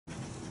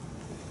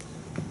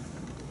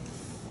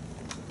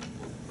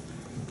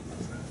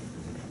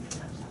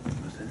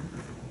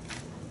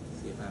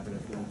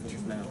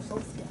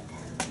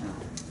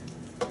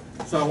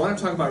So I want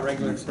to talk about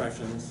regular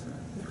expressions,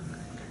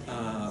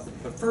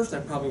 but first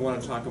I probably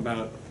want to talk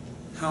about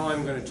how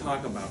I'm going to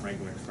talk about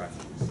regular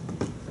expressions.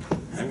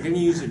 I'm going to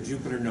use a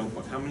Jupyter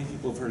notebook. How many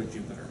people have heard of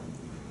Jupyter?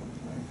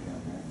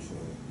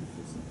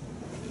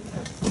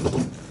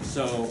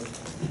 So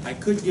I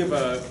could give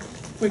a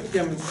quick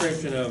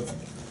demonstration of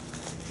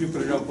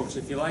Jupyter notebooks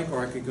if you like,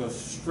 or I could go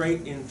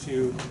straight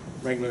into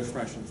regular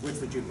expressions. Which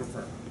would you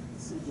prefer?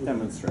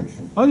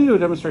 Demonstration. Why don't you do a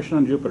demonstration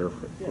on Jupyter?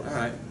 All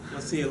right,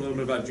 let's see a little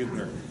bit about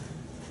Jupyter.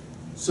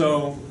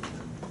 So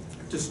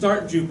to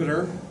start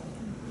Jupyter,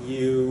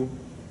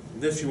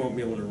 this you won't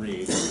be able to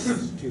read.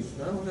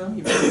 No,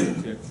 you might be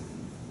able to.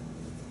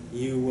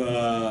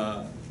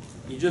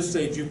 You just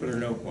say Jupyter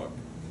Notebook.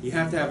 You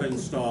have to have it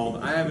installed.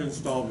 I have it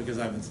installed because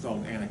I've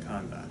installed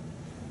Anaconda.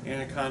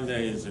 Anaconda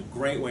is a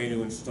great way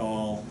to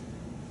install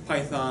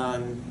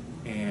Python,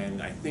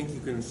 and I think you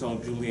can install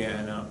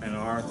Julia and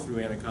R through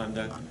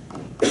Anaconda.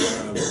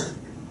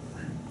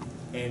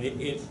 And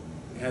it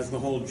has the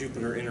whole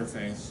Jupyter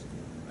interface.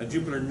 A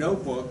Jupyter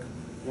Notebook,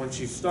 once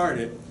you start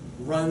it,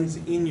 runs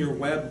in your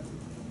web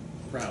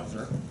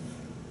browser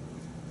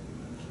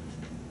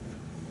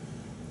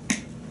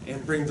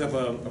and brings up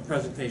a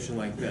presentation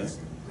like this.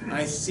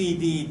 I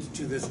CD'd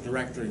to this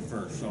directory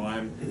first, so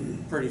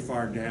I'm pretty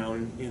far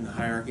down in the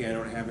hierarchy. I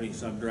don't have any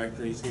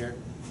subdirectories here.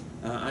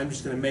 I'm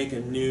just going to make a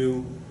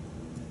new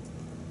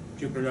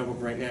Jupyter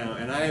Notebook right now,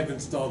 and I have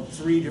installed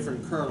 3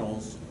 different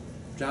kernels: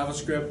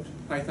 JavaScript,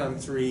 Python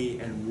 3,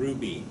 and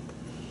Ruby.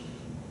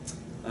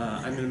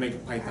 I'm going to make a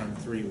Python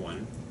 3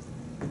 one.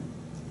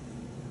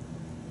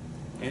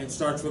 And it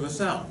starts with a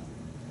cell.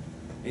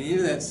 And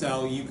into that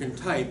cell you can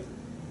type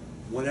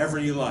whatever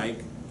you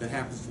like that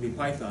happens to be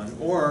Python,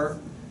 or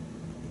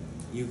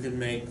you can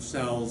make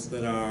cells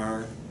that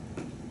are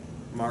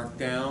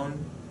markdown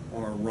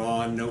or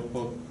raw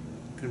notebook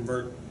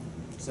convert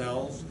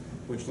cells,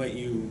 which let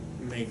you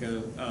make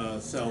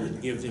a cell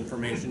that gives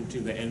information to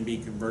the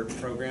NB convert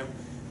program.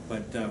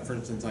 But for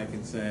instance, I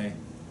can say,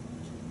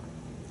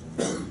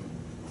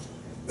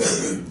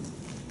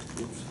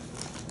 oops,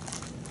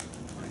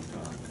 my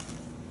talk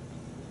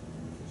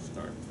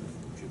starts with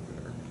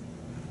Jupyter.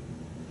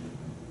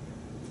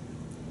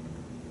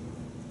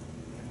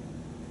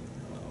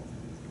 Hello.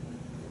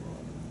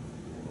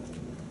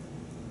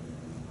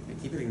 I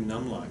keep hitting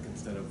numlock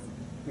instead of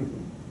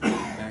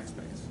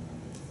backspace.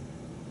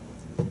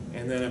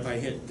 And then if I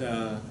hit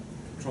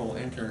Control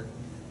Enter,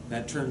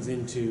 that turns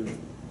into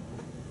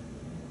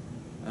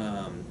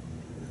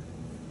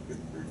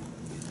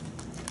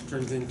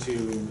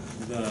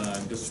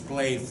the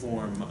display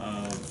form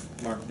of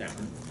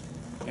Markdown.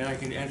 And I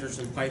can enter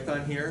some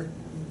Python here,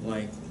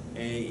 like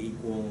A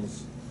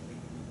equals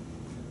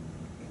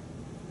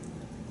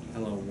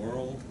hello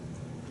world,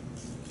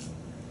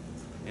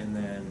 and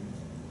then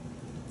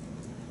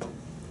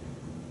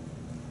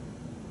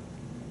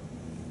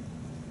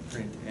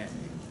print A.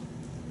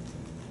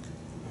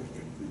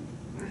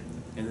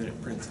 And then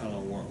it prints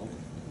hello world.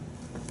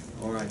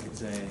 Or I could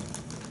say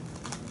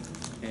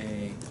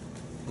A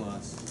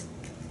plus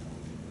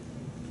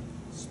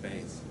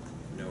space,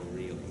 no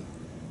really.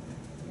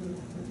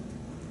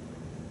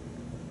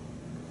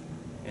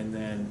 And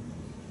then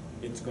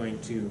it's going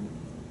to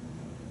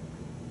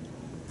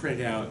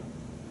print out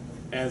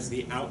as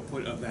the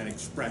output of that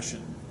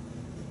expression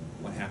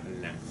what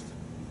happened next.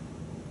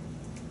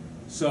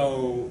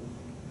 So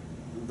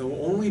the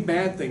only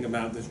bad thing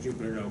about this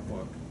Jupyter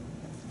Notebook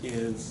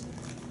is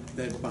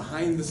that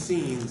behind the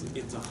scenes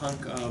it's a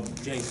hunk of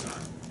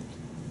JSON.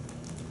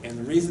 And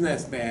the reason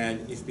that's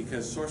bad is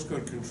because source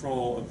code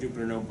control of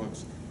Jupyter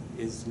Notebooks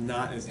is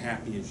not as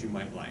happy as you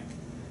might like.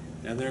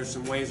 Now there are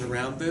some ways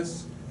around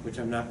this, which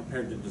I'm not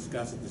prepared to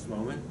discuss at this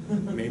moment.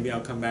 Maybe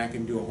I'll come back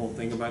and do a whole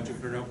thing about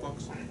Jupyter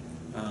Notebooks.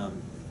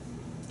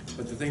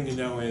 But the thing to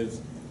know is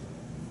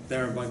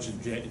there are a bunch of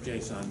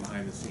JSON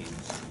behind the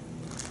scenes.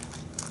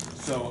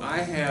 So I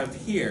have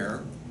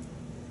here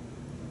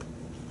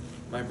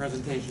my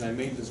presentation. I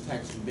made this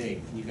text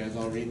big. Can you guys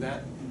all read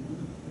that?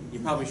 You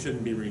probably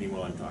shouldn't be reading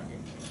while I'm talking.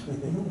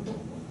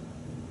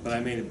 But I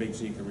made it big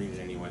so you can read it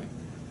anyway.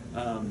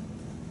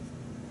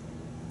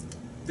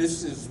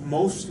 This is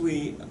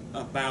mostly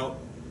about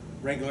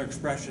regular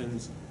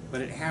expressions,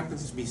 but it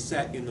happens to be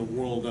set in the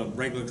world of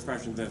regular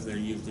expressions as they're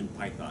used in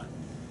Python.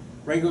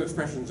 Regular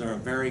expressions are a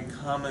very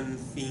common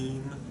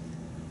theme.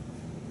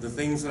 The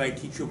things that I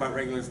teach you about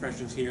regular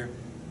expressions here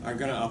are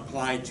going to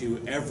apply to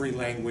every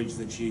language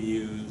that you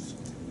use,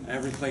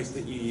 every place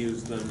that you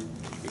use them,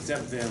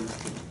 except Vim.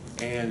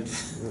 And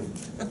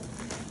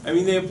I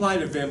mean, they apply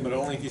to Vim, but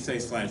only if you say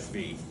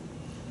 /v.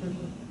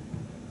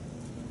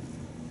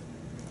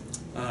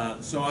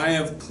 So I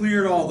have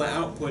cleared all the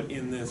output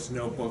in this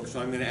notebook, so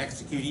I'm going to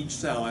execute each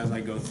cell as I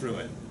go through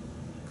it.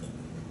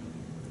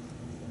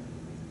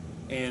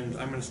 And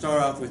I'm going to start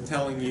off with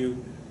telling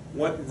you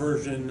what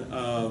version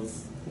of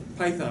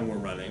Python we're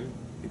running.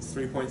 It's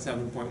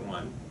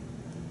 3.7.1.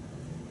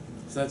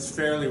 So that's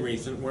fairly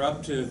recent. We're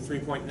up to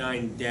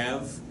 3.9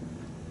 dev.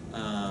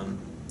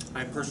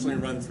 I personally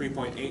run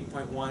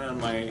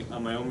 3.8.1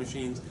 on my own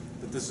machines.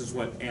 that this is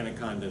what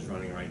Anaconda is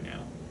running right now.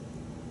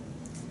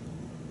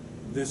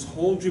 This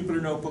whole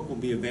Jupyter Notebook will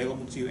be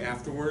available to you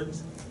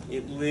afterwards.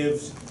 It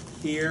lives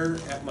here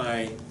at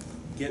my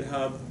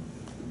GitHub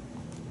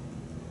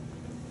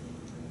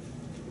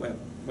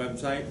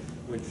website,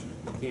 which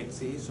you can't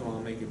see, so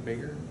I'll make it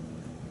bigger.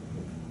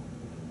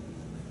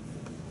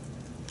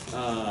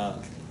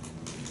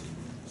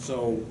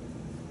 So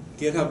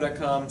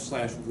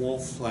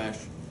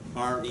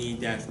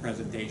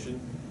github.com/wolf/re-presentation,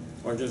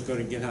 or just go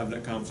to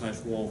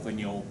github.com/wolf and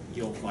you'll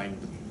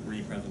find the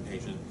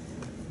re-presentation.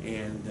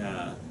 And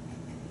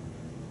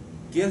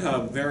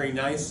GitHub very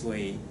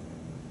nicely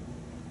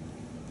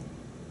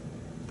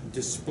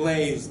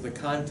displays the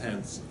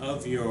contents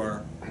of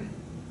your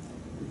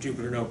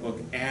Jupyter Notebook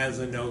as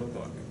a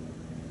notebook.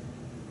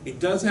 It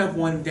does have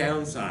one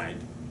downside,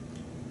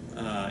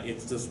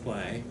 its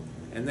display,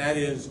 and that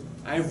is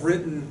I'm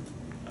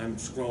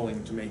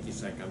scrolling to make you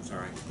sick, I'm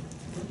sorry.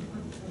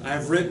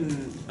 I've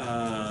written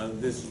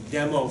this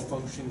demo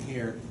function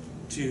here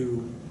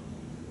to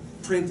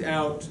print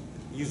out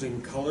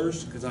using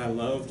colors, because I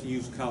love to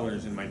use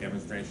colors in my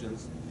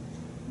demonstrations.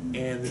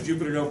 And the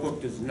Jupyter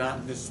Notebook does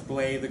not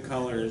display the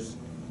colors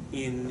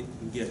in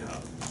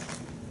GitHub.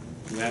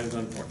 So that is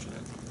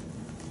unfortunate.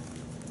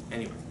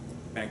 Anyway,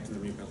 back to the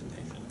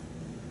representation.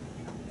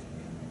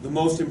 The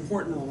most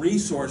important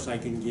resource I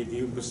can give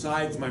you,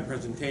 besides my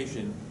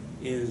presentation,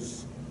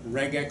 is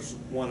Regex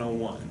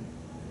 101.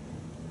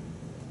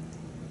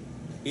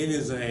 It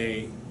is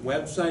a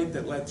website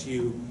that lets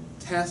you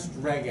test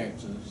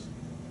regexes,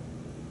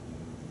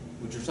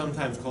 which are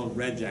sometimes called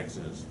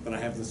regexes, but I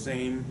have the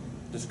same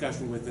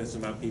discussion with this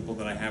about people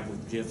that I have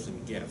with GIFs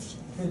and GIFs,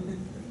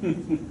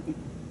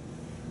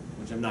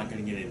 which I'm not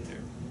going to get into.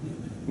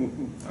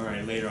 All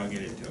right, later I'll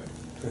get into it.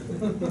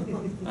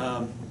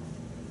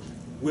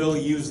 We'll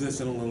use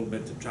this in a little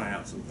bit to try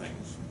out some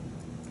things.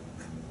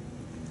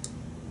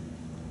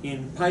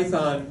 In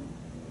Python,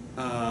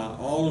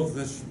 all of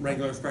this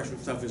regular expression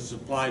stuff is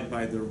supplied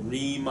by the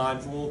RE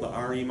module, the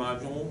RE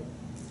module,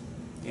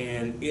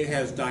 and it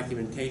has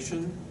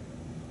documentation,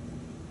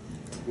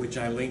 which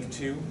I link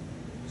to,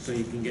 so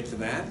you can get to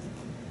that.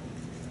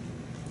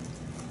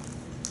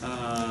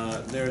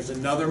 There's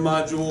another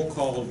module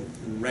called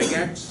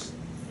Regex.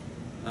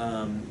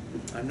 I'm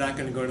not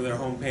going to go to their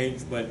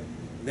homepage, but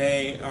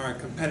they are a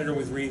competitor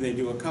with RE. They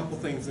do a couple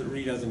things that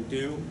RE doesn't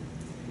do.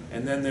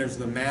 And then there's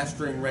the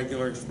Mastering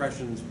Regular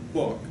Expressions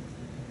book,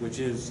 which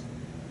is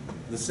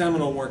the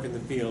seminal work in the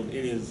field.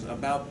 It is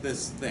about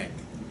this thick.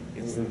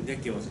 It's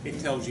ridiculous.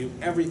 It tells you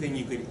everything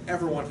you could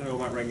ever want to know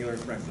about regular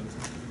expressions.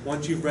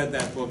 Once you've read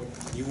that book,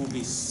 you will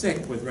be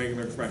sick with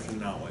regular expression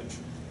knowledge.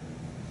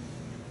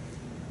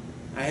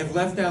 I have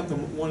left out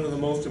one of the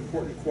most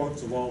important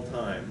quotes of all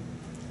time,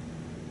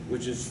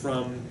 which is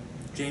from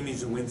Jamie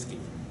Zawinski.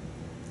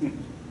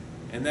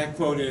 And that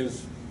quote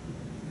is,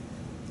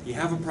 "You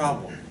have a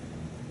problem.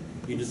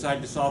 You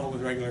decide to solve it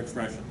with regular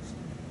expressions.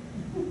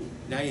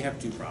 Now you have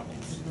two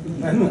problems."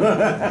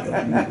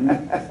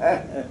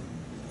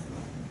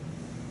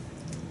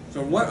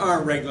 So what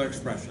are regular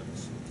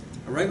expressions?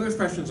 A regular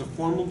expression is a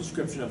formal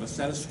description of a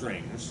set of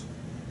strings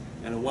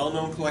and a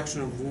well-known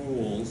collection of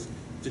rules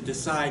to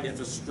decide if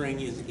a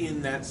string is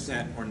in that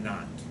set or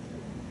not.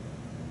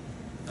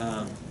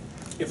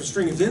 If a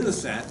string is in the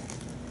set,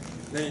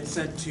 then it's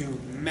set to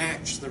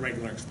match the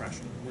regular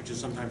expression, which is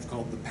sometimes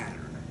called the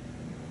pattern.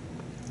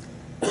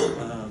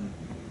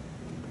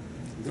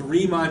 The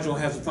RE module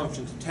has a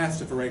function to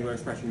test if a regular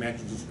expression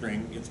matches a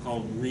string. It's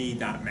called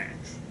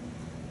re.match.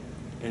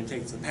 And it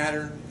takes the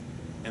pattern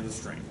and the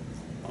string.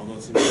 Although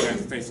since you guys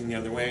are facing the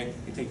other way,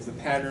 it takes the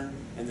pattern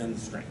and then the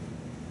string.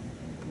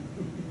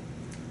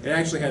 It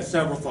actually has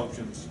several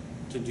functions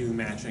to do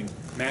matching.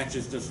 Match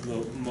is just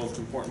the most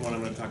important one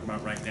I'm going to talk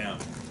about right now.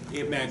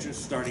 It matches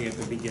starting at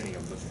the beginning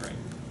of the string.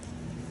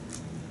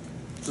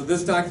 So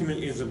this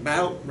document is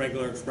about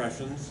regular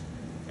expressions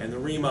and the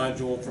RE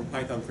module from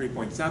Python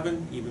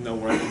 3.7, even though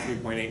we're at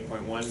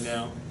 3.8.1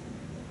 now.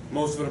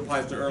 Most of it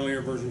applies to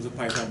earlier versions of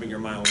Python, but your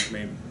mileage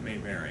may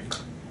vary.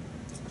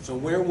 So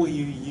where will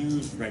you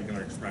use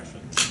regular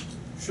expressions?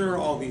 Sure,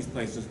 all these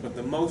places, but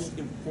the most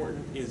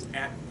important is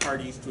at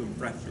parties to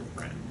impress your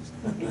friends.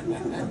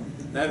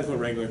 That is what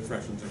regular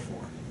expressions are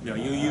for. You know,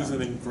 you use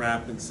them in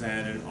grep and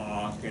set and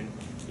awk and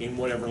in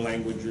whatever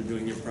language you're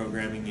doing your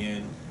programming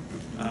in.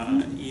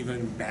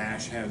 Even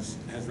Bash has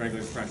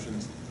regular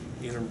expressions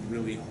in a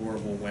really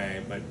horrible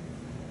way, but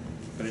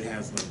it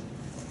has them.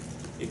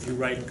 If you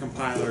write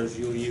compilers,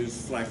 you'll use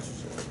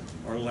flex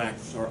or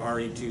lex or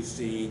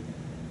re2c.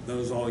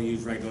 Those all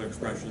use regular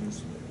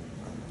expressions.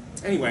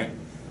 Anyway,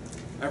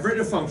 I've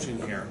written a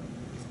function here.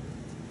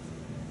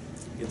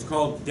 It's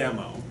called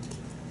demo.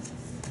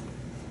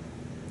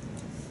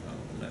 So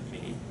let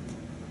me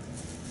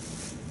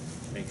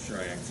make sure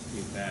I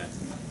execute that.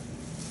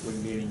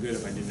 Wouldn't be any good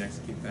if I didn't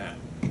execute that.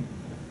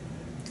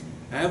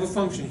 I have a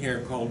function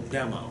here called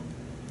demo.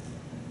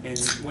 And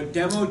what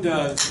demo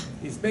does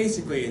is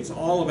basically it's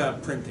all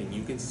about printing.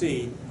 You can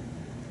see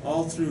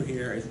all through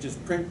here it's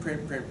just print,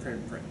 print, print,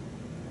 print, print.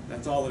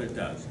 That's all that it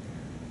does.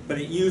 But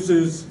it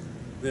uses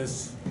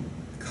this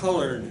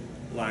colored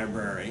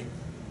library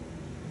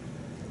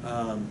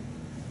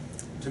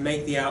to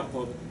make the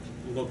output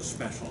look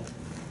special.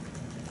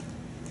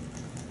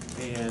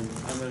 And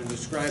I'm going to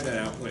describe that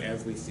output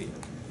as we see it.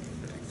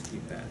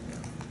 Execute that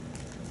now.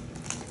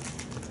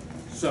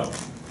 So,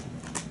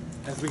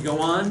 as we go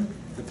on,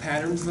 the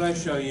patterns that I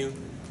show you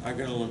are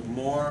going to look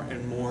more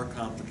and more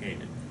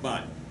complicated.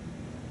 But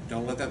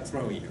don't let that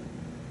throw you.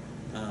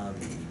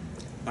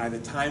 By the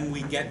time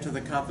we get to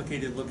the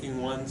complicated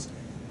looking ones,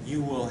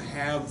 you will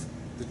have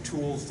the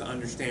tools to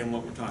understand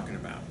what we're talking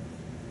about.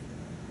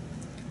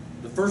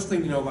 The first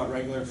thing to know about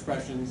regular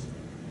expressions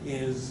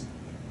is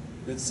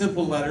that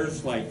simple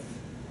letters, like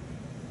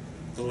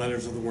the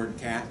letters of the word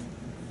cat,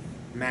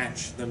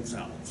 match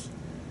themselves.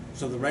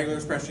 So the regular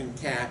expression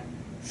cat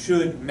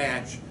should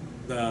match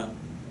the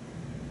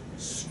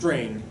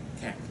string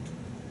cat.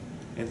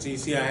 And so you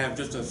see I have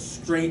just a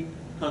straight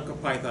hunk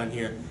of Python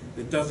here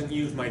that doesn't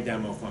use my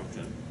demo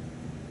function,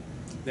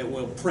 that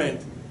will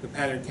print the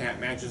pattern cat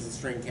matches the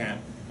string cat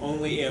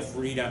only if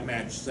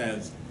re.match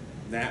says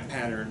that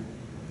pattern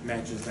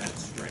matches that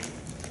string.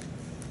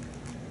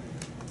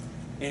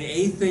 And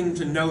a thing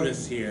to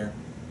notice here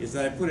is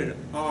that I put an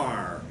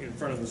R in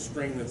front of the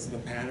string that's the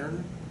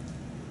pattern.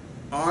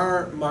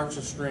 R marks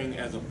a string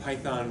as a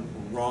Python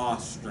raw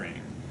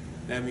string.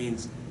 That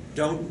means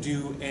don't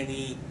do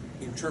any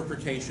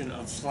interpretation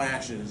of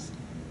slashes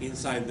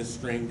inside the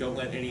string. Don't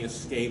let any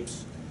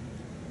escapes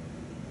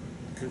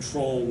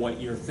control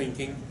what you're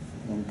thinking.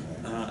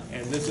 Okay.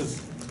 And this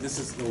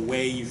is the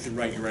way you should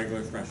write your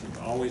regular expressions.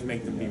 Always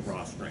make them be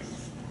raw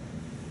strings.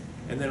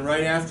 And then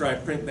right after I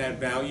print that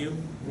value,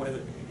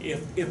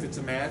 if it's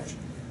a match,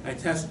 I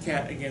test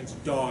cat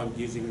against dog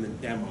using the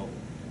demo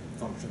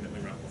function that we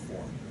ran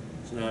before.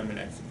 So now I'm going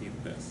to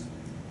execute this.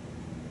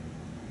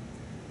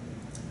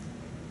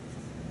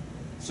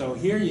 So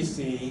here you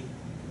see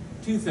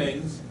two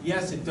things.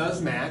 Yes, it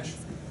does match.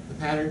 The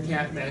pattern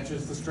cat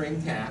matches the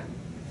string cat.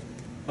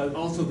 But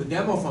also the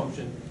demo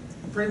function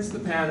prints the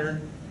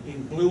pattern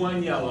in blue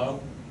on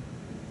yellow,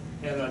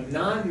 and a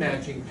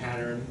non-matching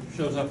pattern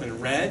shows up in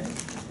red,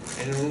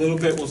 and in a little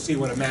bit we'll see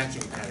what a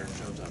matching pattern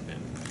shows up in.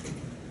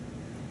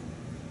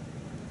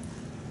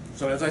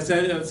 So as I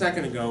said a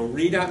second ago,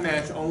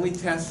 re.match only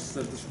tests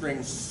that the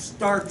string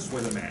starts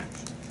with a match.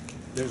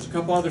 There's a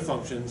couple other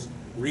functions,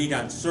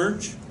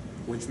 re.search,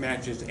 which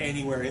matches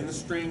anywhere in the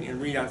string,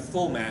 and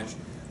re.fullmatch,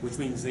 which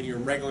means that your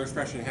regular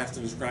expression has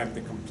to describe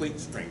the complete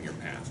string you're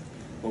passed.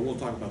 But we'll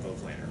talk about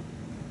those later.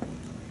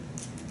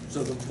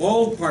 So the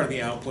bold part of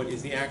the output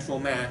is the actual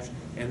match,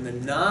 and the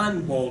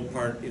non-bold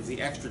part is the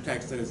extra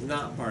text that is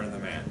not part of the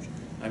match.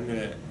 I'm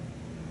going to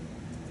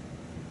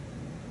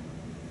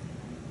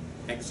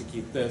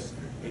execute this,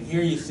 and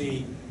here you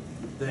see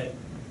that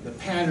the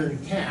pattern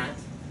cat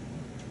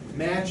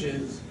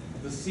matches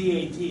the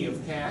CAT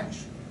of catch.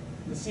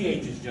 The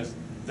CH is just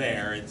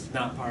there, it's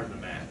not part of the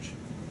match.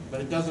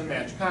 But it doesn't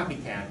match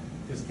copycat,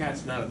 because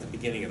cat's not at the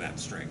beginning of that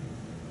string.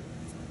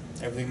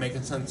 Everything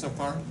making sense so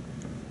far?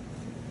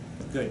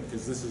 Good,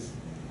 because this is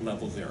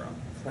level 0.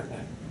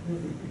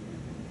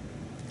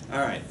 All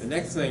right, the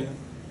next thing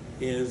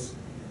is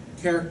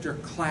character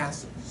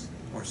classes,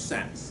 or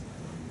sets.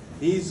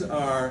 These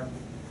are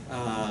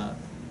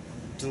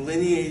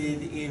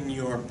delineated in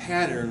your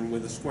pattern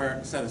with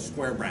a set of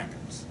square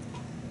brackets.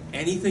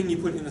 Anything you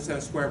put in a set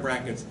of square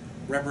brackets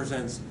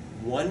represents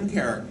one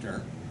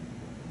character,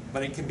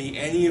 but it can be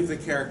any of the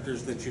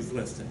characters that you've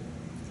listed.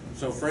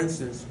 So for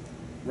instance,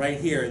 right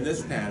here in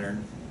this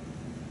pattern,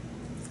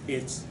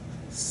 it's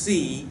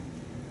C,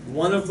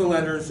 one of the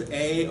letters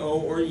A, O,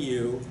 or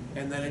U,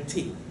 and then a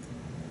T.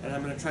 And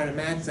I'm going to try to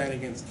match that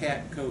against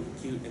cat, coat,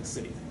 cute, and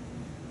city.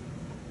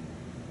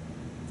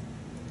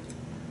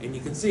 And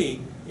you can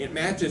see it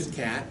matches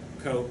cat,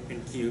 coat,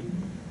 and cute,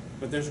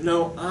 but there's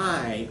no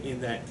I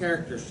in that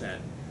character set,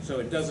 so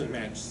it doesn't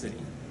match city.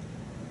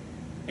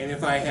 And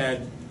if I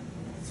had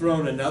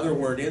thrown another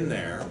word in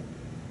there,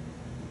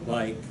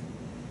 like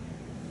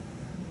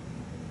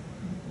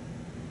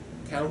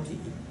county,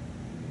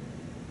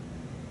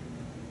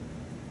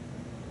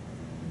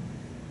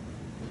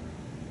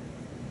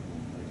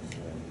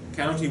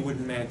 county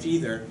wouldn't match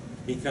either,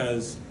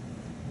 because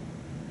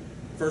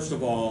first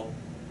of all,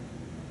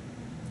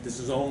 this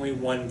is only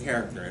one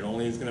character. It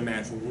only is going to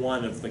match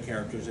one of the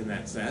characters in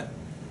that set.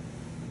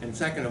 And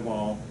second of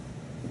all,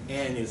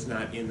 N is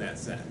not in that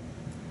set.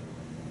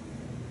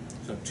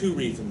 So 2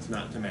 reasons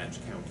not to match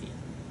county.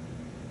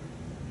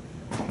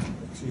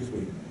 Excuse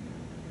me.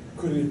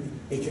 Could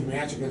it can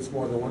match against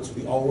more than one, so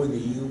the O and the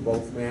U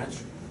both match?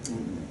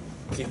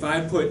 If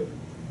I put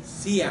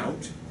C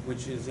out,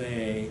 which is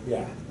a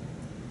Yeah.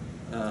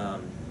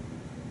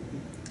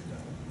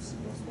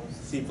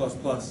 C++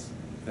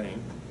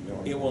 thing,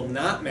 it will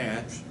not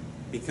match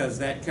because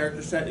that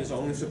character set is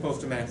only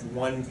supposed to match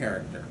one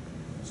character.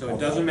 So it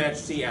doesn't match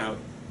C out,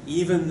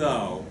 even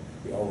though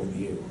The O and the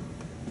U.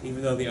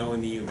 the O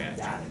and the U match.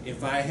 Got it.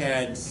 If I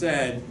had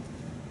said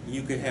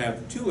you could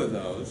have 2 of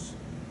those,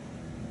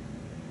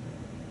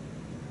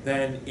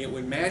 then it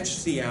would match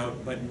C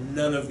out, but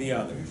none of the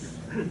others.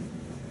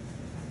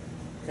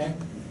 Okay?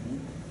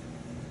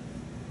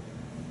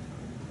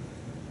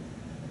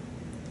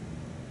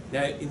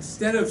 Now,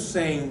 instead of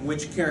saying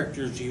which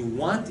characters you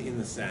want in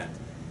the set,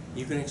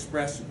 you can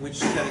express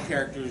which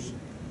characters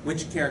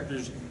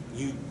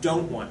you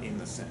don't want in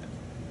the set.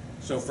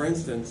 So for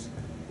instance,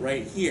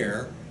 right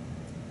here,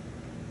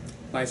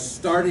 by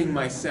starting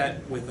my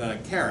set with a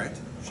caret,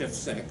 shift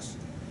 6,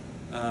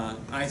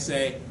 I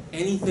say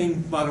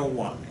anything but a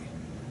Y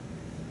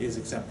is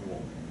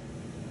acceptable.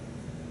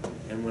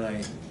 And when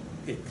I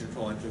hit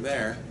Control Enter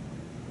there,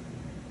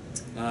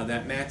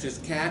 that matches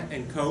cat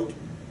and coat,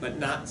 but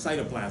not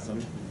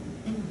cytoplasm,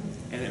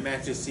 and it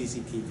matches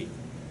CCTV.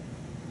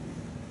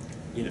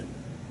 You know,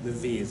 the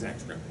V is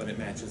extra, but it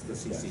matches the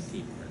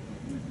CCTV part.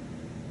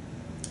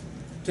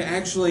 To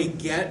actually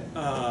get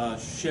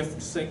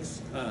shift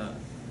 6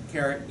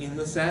 caret in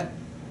the set,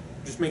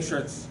 just make sure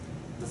it's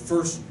the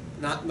first,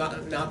 not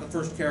the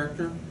first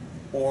character,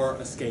 or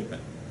escape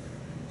it.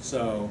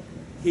 So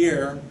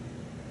here,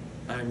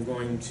 I'm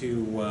going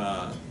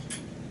to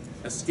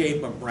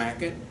escape a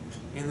bracket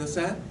in the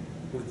set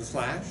with the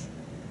slash,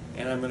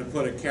 and I'm going to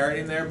put a caret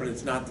in there, but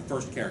it's not the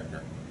first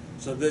character.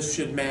 So this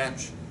should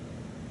match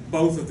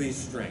both of these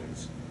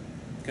strings,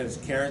 because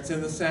caret's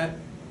in the set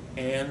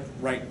and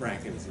right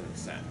bracket is in the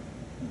set.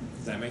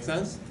 Does that make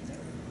sense?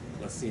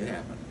 Let's see it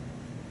happen.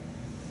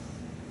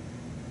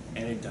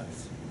 And it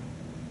does.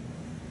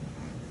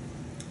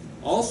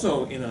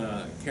 Also in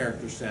a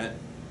character set,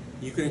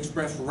 you can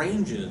express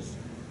ranges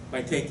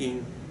by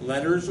taking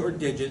letters or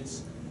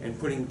digits and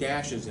putting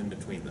dashes in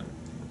between them.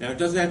 Now it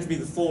doesn't have to be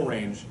the full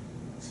range.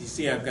 So you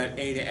see I've got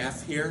A to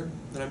F here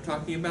that I'm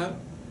talking about,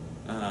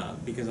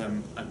 because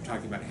I'm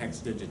talking about hex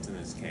digits in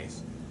this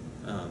case.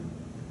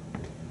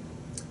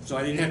 So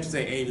I didn't have to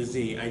say A to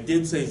Z. I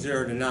did say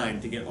 0 to 9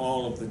 to get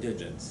all of the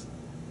digits.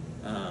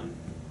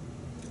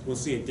 We'll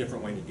see a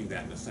different way to do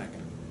that in a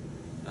second.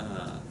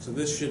 So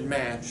this should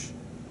match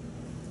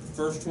the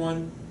first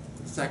one,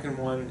 the second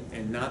one,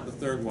 and not the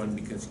third one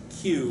because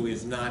Q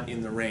is not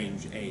in the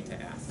range A to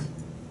F.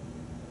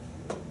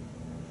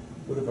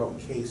 What about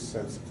case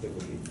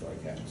sensitivity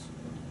like hex?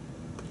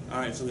 All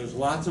right, so there's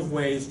lots of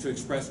ways to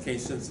express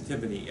case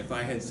sensitivity. If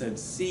I had said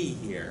C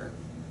here,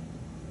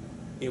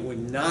 it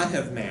would not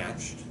have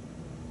matched.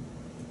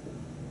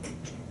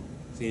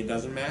 See, it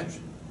doesn't match?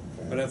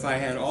 Okay. But if I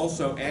had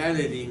also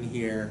added in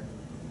here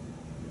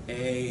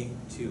A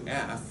to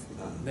F,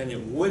 then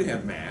it would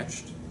have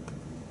matched.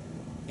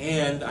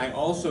 And I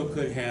also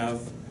could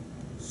have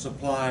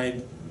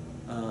supplied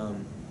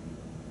an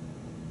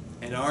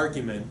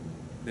argument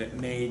that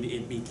made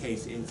it be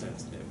case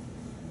insensitive.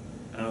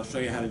 And I'll show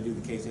you how to do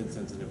the case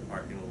insensitive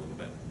part in a little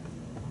bit.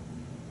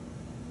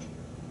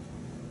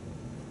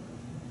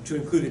 To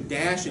include a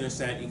dash in a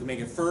set, you can make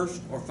it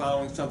first or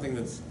following something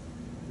that's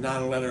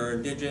not a letter or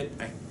a digit.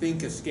 I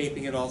think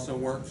escaping it also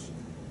works.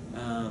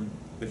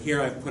 But here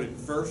I've put it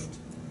first.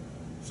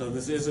 So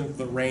this isn't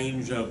the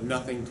range of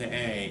nothing to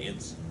A,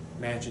 it's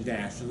match a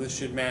dash. So this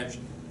should match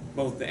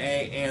both the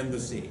A and the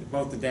C,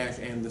 both the dash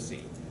and the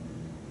C.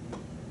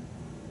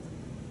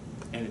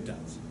 And it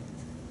does.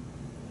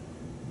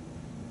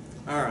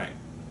 All right.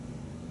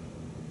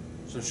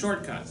 So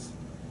shortcuts.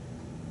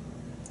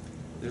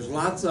 There's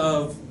lots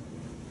of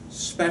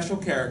special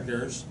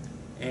characters,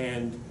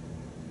 and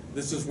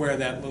this is where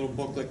that little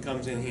booklet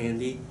comes in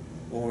handy,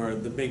 or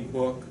the big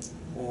book,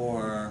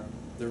 or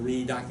the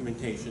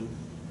re-documentation,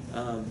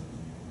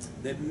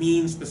 that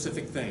mean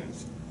specific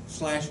things.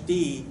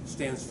 /D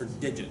stands for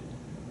digit,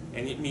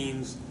 and it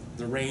means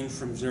the range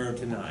from 0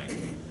 to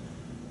 9.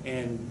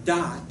 And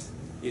dot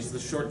is the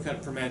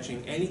shortcut for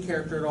matching any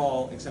character at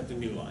all except a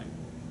new line.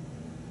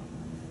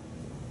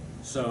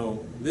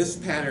 So this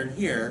pattern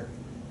here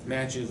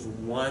matches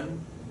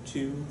 1,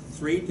 2,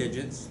 3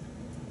 digits,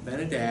 then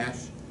a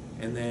dash,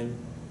 and then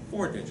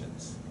 4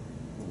 digits.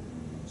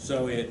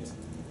 So it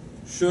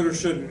should or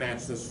shouldn't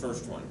match this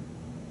first one.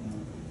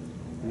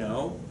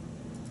 No,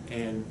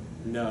 and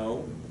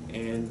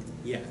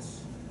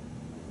yes.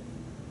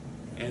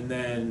 And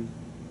then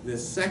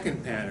this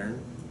second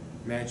pattern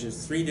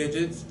matches 3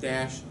 digits,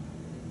 dash,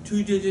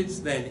 2 digits,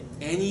 then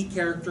any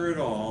character at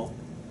all,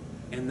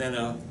 and then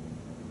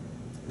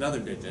another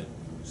digit.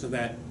 So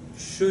that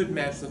should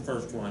match the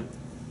first one,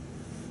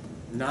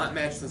 not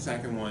match the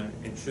second one,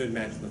 and should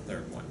match the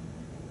third one.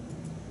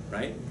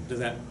 Right? Does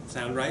that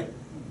sound right?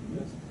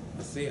 Yes.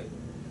 Let's see it.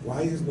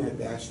 Why isn't that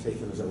dash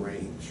taken as a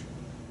range?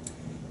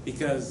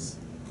 Because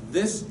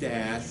this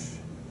dash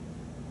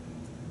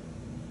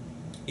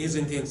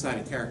isn't inside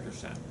a character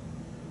set.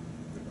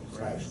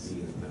 /D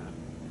is not.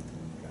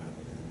 Got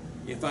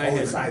it. If I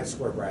had, inside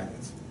square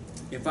brackets.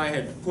 if I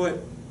had put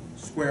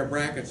square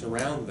brackets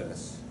around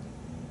this,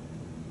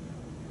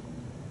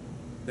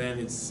 then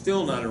it's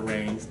still not a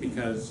range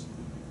because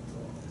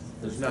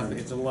there's nothing,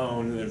 it's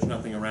alone and there's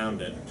nothing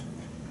around it.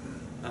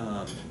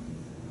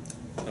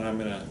 But I'm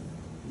gonna,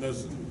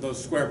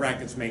 those square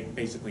brackets make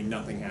basically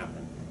nothing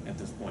happen at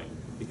this point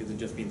because it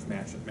just means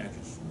match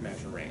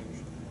a range.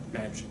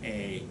 Match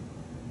a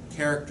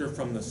character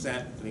from the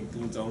set that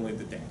includes only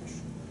the dash.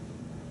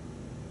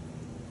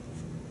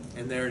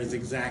 And there it is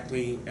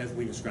exactly as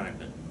we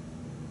described it.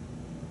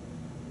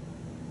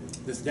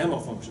 This demo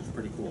function is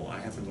pretty cool. I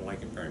happen to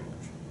like it very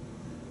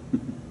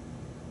much.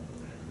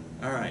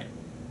 All right.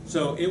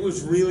 So it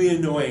was really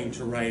annoying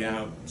to write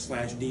out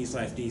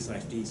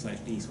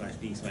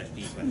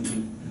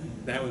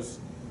 /d/d/d/d/d/d/d/d.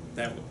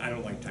 I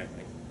don't like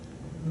typing.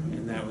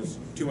 And that was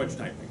too much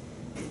typing.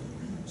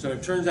 So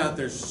it turns out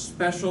there's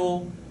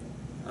special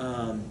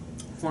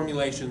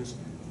formulations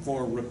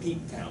for repeat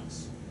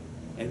counts.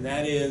 And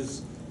that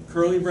is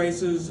curly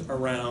braces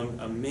around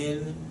a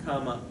min,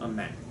 comma, a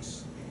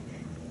max.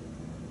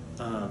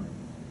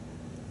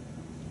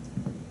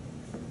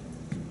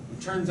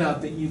 It turns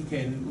out that you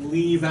can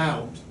leave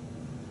out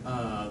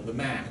the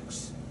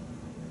max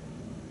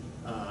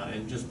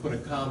and just put a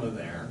comma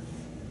there,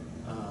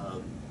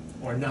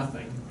 or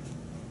nothing.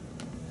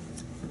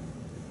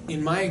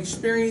 In my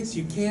experience,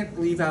 you can't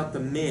leave out the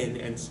min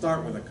and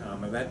start with a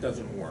comma. That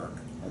doesn't work.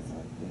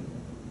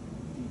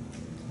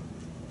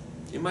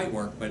 It might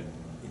work, but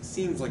it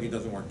seems like it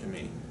doesn't work to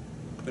me.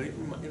 But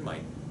it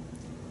might.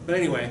 But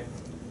anyway,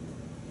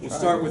 we'll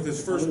start with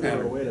this first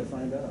pattern. Is there a way to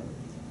find out?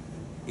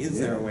 Is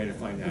there a way to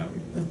find out?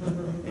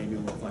 Maybe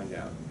we'll find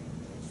out.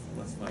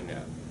 Let's find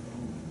out.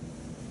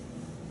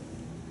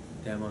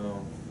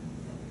 Demo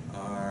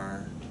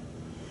R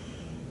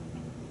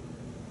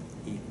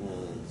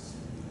equals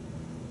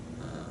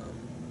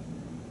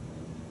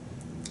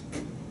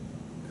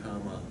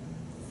comma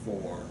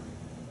 4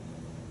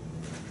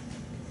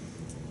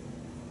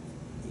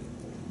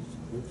 equals,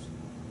 oops.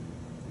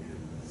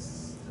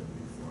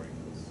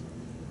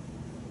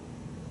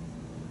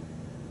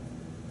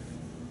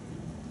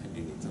 I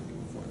do need something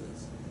before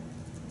this.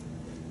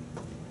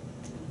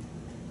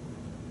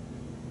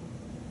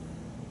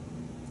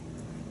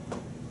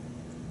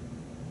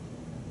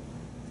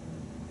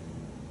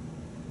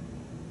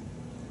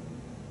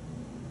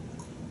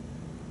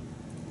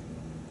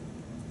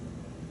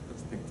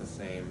 Let's pick the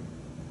same.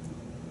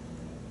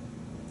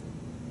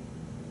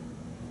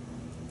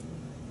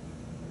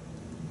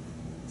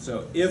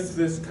 So if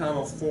this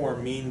comma 4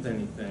 means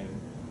anything,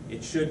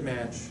 it should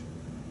match,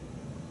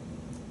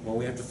 well,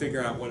 we have to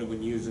figure out what it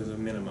would use as a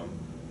minimum.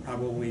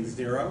 Probably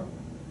 0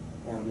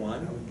 or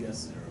 1. I would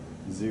guess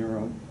 0.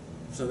 0.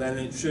 So then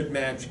it should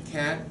match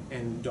cat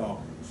and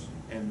dogs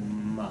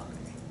and my.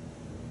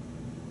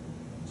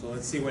 So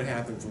let's see what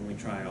happens when we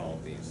try all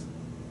of these.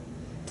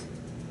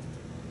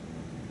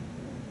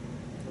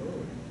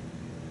 Oh.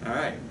 All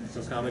right,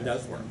 so comma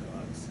does work.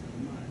 Dogs,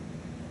 mine.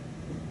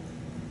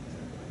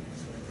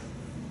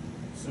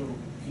 So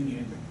can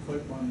you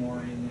put one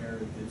more in there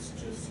that's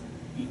just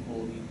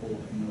equal, and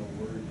no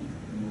word,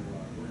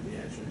 yeah,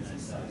 it should be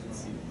nice size and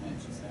see what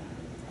matches that.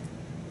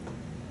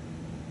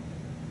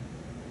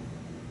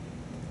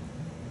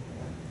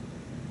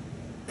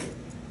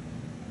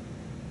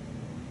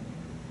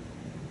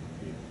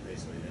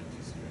 Basically an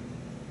empty string.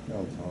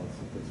 That'll tell us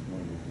if it's more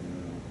than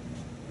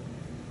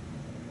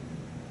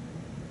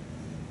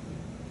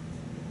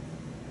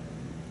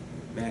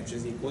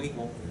Matches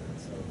equal.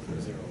 So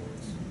 0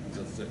 works.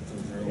 So 0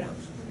 Yeah.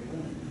 works.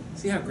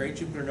 See how great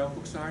Jupyter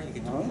notebooks are? You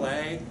get to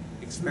play,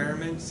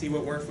 experiment, see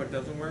what works, what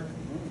doesn't work.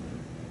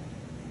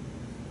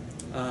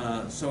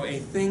 So a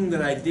thing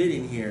that I did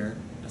in here,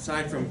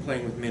 aside from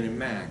playing with min and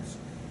max,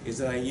 is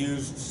that I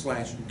used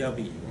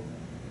 /w.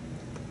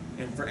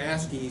 And for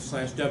ASCII,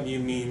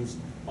 /w means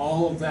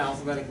all of the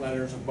alphabetic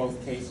letters of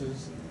both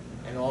cases,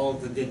 and all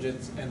of the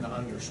digits and the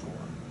underscore.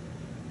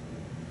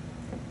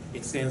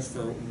 It stands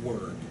for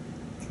word.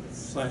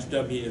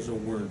 /w is a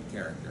word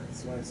character.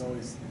 That's why it's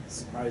always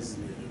surprises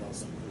me that it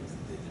also includes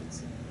the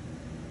digits.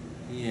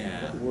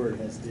 Yeah. What word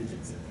has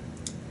digits in it?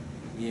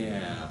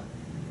 Yeah.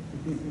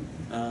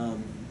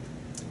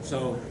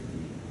 So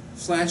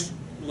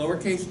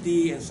 /lowercase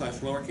d and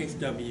 /lowercase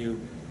w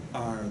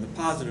are the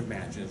positive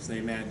matches.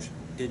 They match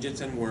digits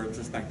and words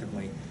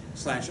respectively.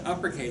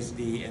 /uppercase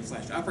d and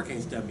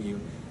 /uppercase w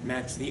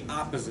match the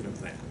opposite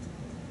of that.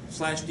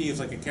 /d is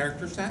like a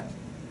character set.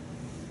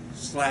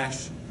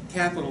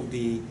 /capital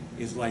D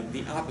is like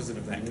the opposite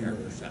of that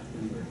character set.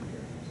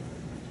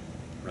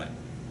 Right.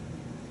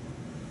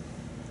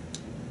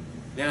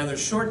 Now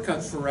there's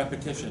shortcuts for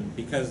repetition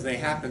because they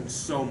happen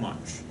so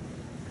much.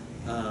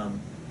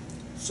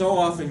 So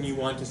often you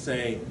want to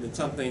say that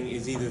something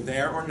is either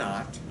there or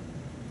not,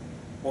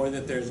 or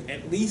that there's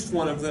at least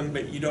one of them,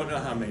 but you don't know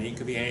how many. It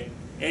could be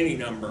any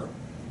number.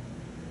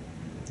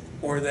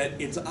 Or that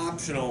it's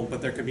optional,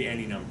 but there could be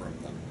any number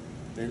of them.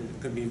 Then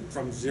it could be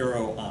from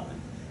 0 on.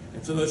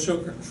 And so those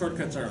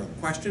shortcuts are the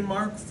question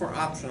mark for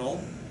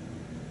optional,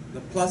 the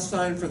plus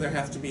sign for there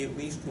has to be at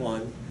least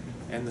one,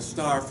 and the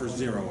star for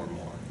 0 or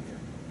more.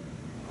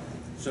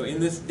 So in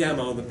this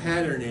demo, the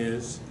pattern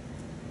is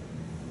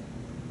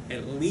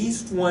at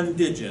least one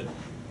digit,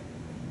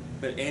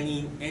 but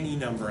any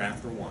number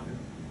after 1.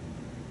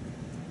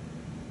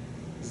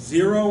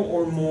 0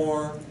 or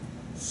more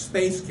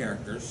space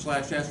characters,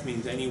 /s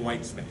means any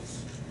white space.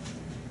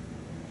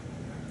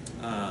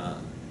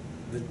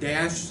 The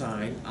dash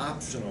sign,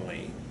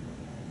 optionally,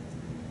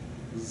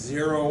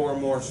 0 or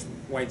more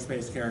white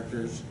space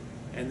characters,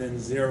 and then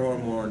 0 or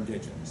more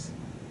digits.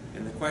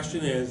 And the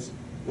question is,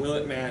 will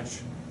it match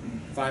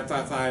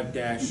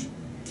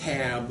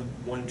 555-tab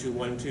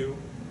 1212,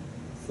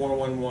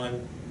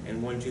 411,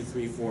 and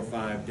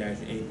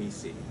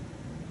 12345-ABC?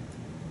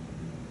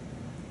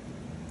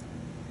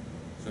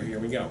 So here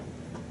we go.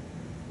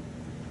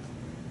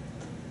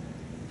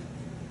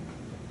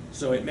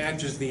 So it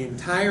matches the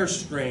entire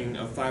string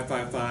of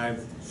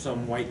 555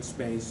 some white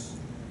space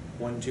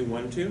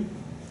 1212,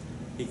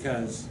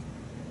 because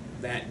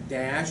that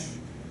dash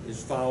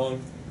is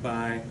followed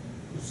by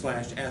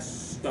 /s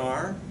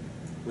star,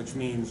 which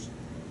means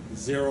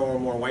 0 or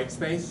more white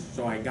space.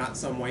 So I got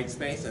some white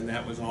space, and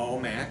that was all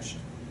matched.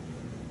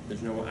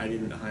 There's no, I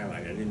didn't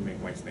highlight it. I didn't make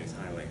white space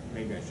highlight.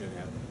 Maybe I should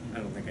have. I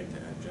don't think I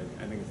did.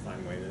 I think it's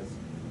fine the way it is.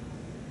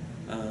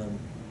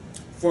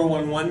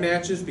 411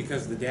 matches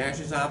because the dash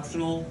is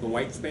optional, the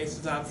white space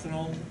is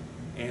optional,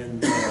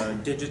 and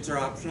digits are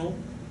optional.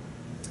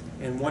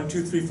 And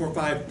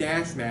 12345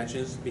 dash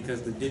matches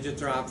because the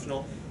digits are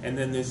optional, and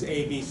then this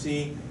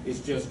ABC is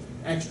just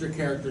extra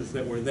characters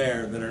that were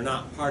there that are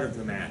not part of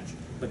the match,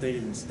 but they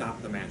didn't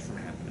stop the match from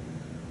happening.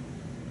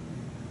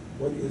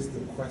 What is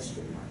the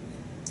question mark?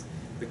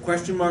 The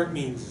question mark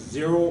means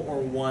 0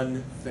 or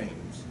 1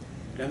 things.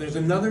 Now there's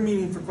another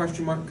meaning for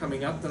question mark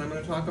coming up that I'm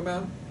going to talk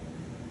about,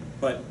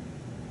 but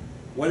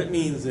what it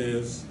means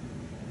is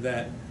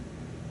that,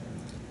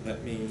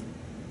 let me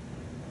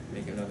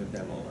make another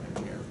demo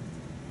line here,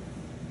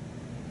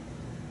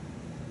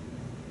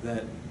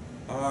 that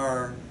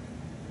our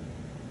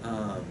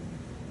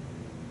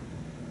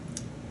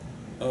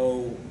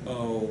OOT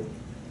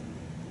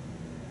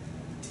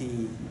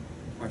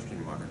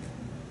question mark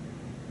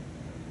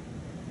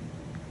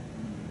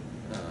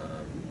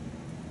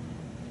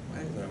why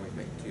does it always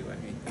make 2? I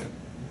hate that.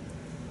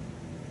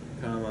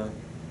 Comma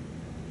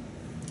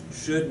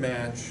should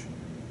match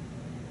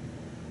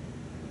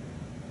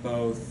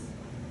both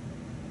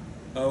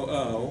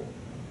OO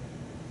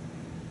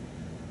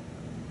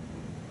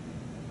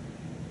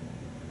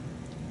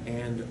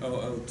and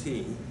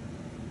OOT,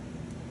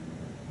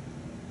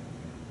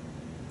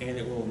 and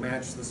it will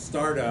match the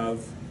start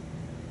of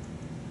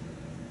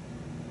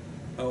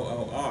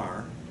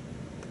OOR,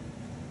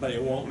 but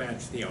it won't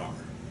match the R.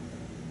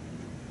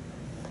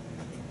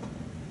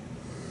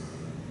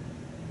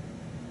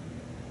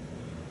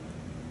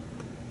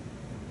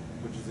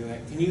 Which is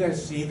that. Can you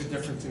guys see the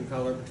difference in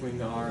color between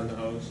the R and the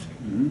O's?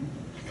 Mm-hmm.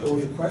 So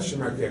with the question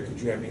mark there, could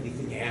you have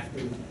anything after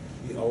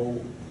the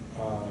O,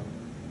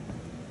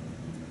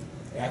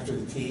 after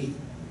the T?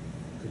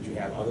 Could you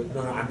have other,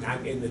 no,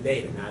 I'm in the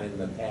data, not in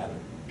the pattern.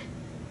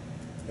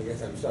 I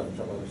guess I'm still having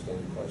trouble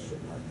understanding the question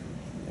mark.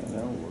 Yeah,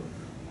 that'll work.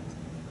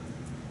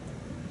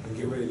 And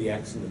get rid of the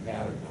X in the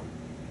pattern now.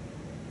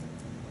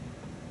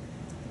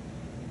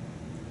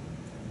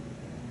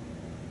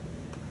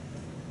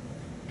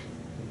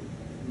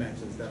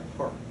 Matches that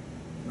part,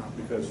 not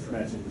because it's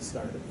matching the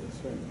start of this,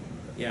 right?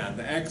 Yeah,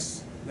 the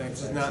X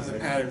is not in the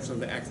pattern, so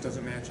the X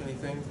doesn't match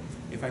anything.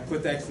 If I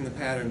put the X in the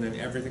pattern, then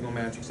everything will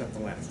match except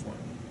the last one.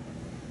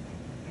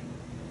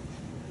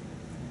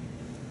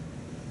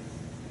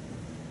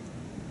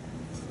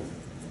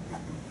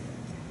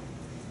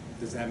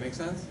 Does that make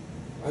sense?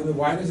 I mean,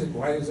 why does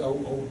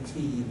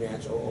OOT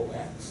match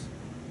OOX?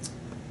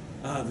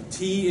 The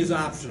T is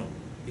optional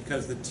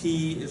because the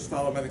T is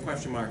followed by the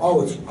question mark.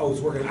 Oh,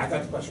 it's working, I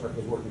thought the question mark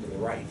was working to the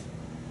right.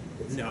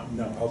 It's- No,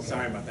 Okay.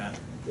 sorry about that.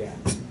 Yeah,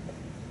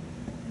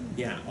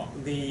 Yeah,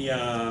 the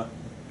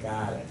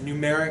got it.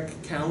 numeric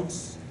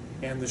counts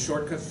and the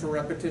shortcuts for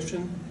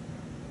repetition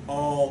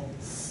all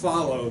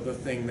follow the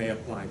thing they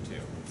apply to.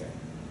 Okay.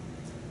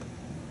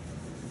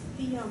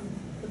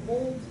 The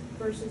bold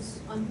versus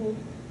unbold,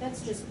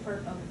 that's just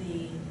part of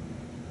the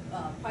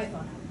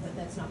Python output,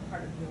 that's not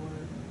part of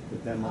The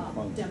demo your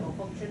function. demo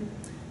function?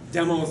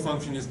 Demo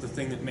function is the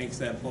thing that makes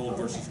that bold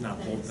Okay, versus not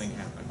then bold it's- thing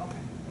happen.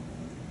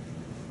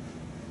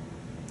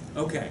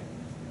 Okay. Okay.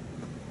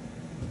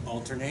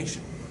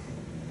 Alternation.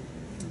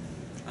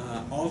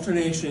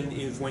 Alternation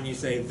is when you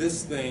say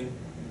this thing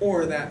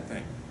or that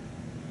thing.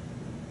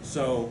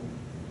 So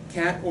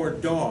cat or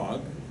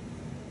dog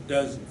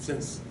does,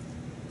 since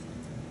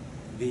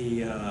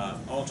the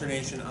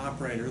alternation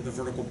operator, the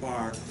vertical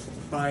bar,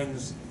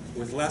 binds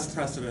with less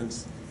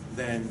precedence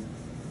than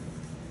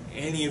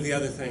any of the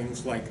other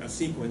things, like a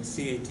sequence,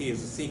 CAT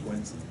is a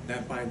sequence,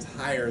 that binds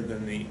higher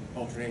than the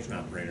alternation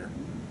operator.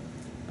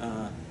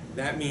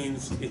 That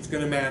means it's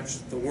going to match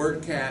the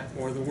word cat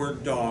or the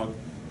word dog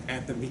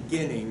at the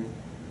beginning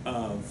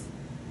of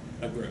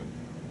a group,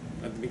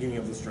 at the beginning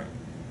of the string.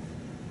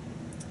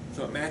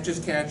 So it matches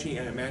catchy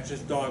and it matches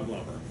dog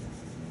lover,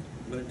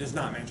 but it does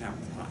not match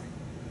apple pie.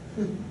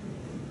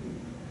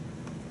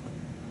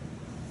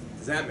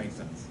 Does that make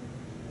sense?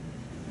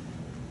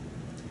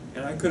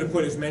 And I could have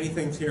put as many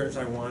things here as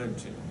I wanted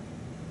to.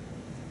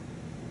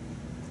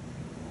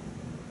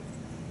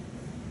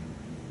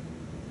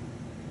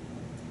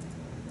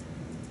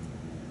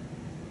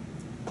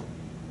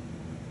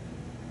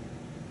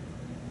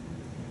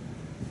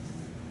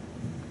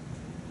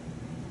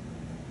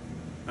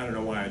 I don't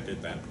know why I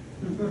did that.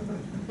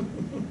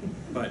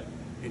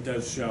 it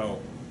does show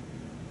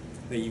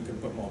that you can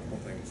put multiple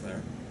things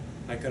there.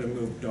 I could have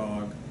moved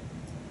dog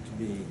to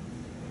be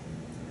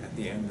at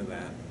the end of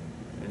that,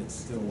 and it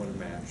still would have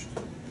matched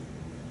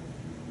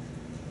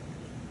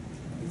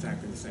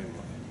exactly the same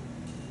way.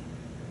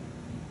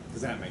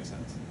 Does that make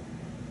sense?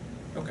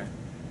 Okay.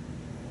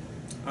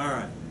 All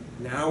right,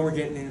 now we're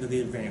getting into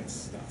the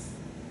advanced stuff.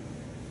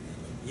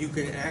 You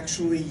can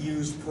actually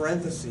use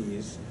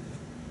parentheses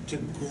to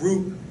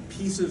group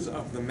pieces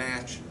of the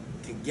match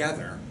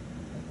together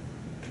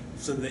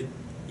so that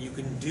you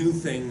can do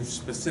things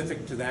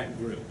specific to that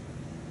group.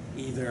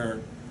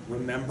 Either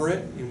remember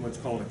it in what's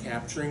called a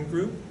capturing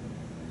group,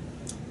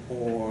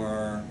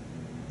 or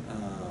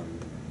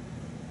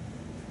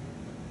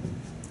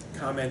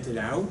comment it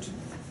out,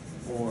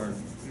 or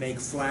make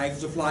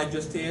flags apply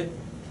just to it,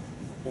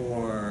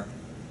 or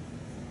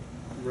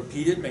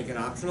repeat it, make it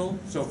optional.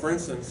 So for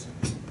instance,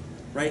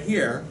 right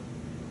here,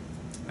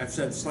 I've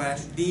said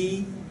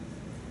 /D,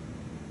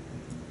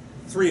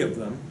 3 of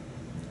them,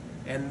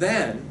 and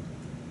then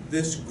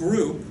this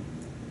group,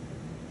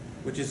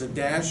 which is a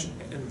dash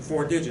and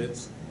 4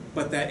 digits,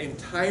 but that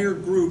entire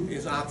group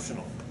is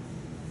optional.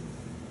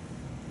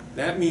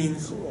 That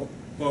means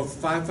both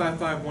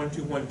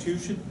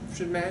 5551212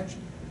 should match,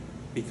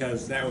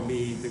 because that would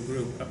be the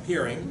group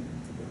appearing,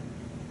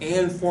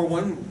 and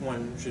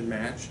 411 should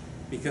match,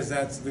 because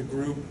that's the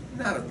group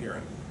not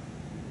appearing.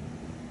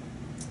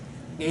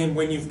 And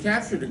when you've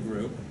captured a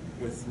group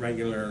with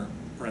regular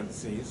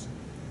parentheses,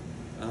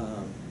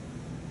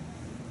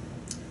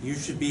 you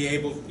should be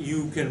able,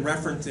 you can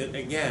reference it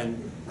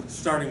again,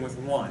 starting with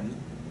 1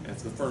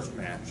 as the first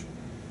match,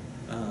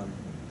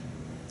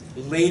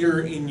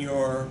 later in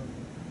your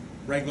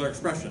regular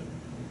expression.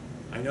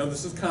 I know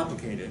this is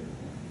complicated,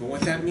 but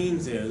what that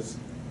means is,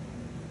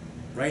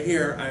 right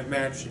here, I've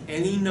matched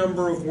any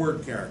number of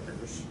word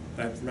characters.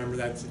 Remember,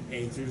 that's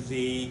A through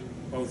Z,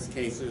 both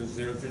cases,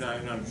 0 through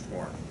 9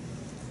 underscore.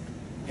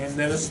 And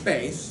then a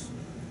space,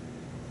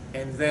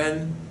 and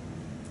then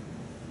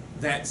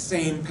that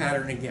same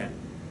pattern again.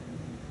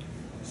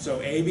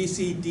 So A, B,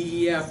 C,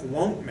 D, E, F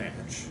won't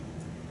match,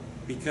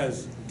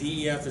 because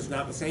D, E, F is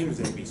not the same as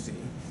A, B, C.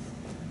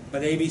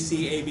 But A, B,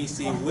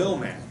 C will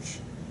match,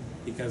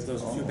 because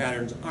those two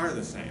patterns are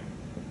the same.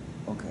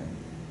 Okay.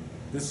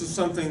 This is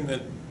something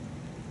that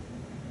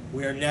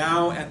we are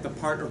now at the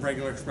part of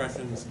regular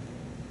expressions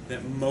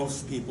that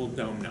most people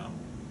don't know.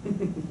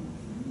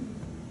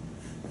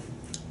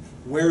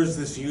 Where is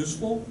this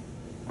useful?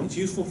 It's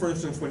useful, for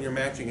instance, when you're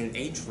matching an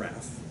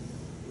href.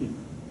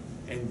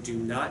 And do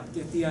not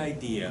get the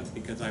idea,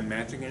 because I'm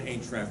matching an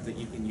href, that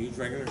you can use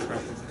regular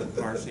expressions to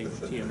parse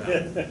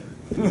HTML.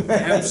 You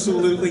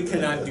absolutely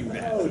cannot do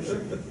that.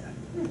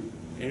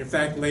 And in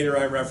fact, later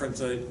I reference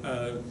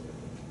a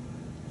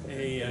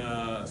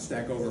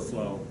Stack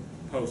Overflow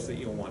post that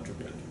you'll want to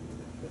read.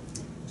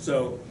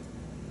 So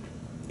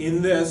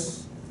in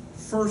this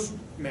first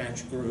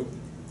match group,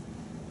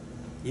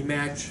 you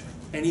match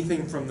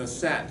anything from the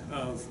set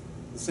of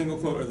the single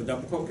quote or the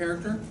double quote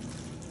character.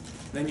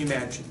 Then you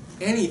match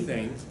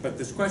anything but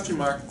this question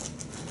mark.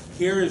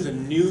 Here is a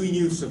new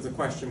use of the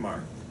question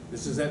mark.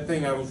 This is that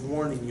thing I was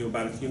warning you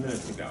about a few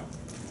minutes ago.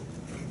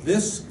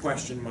 This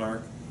question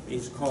mark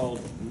is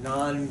called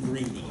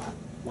non-greedy.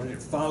 When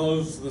it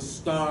follows the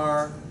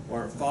star,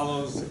 or it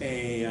follows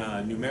a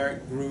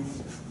numeric group,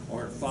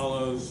 or it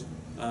follows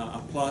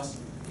a plus,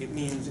 it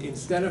means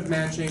instead of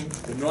matching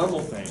the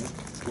normal thing,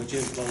 which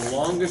is the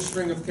longest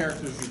string of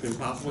characters you can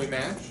possibly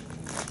match,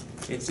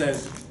 it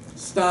says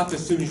stop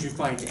as soon as you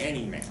find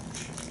any match,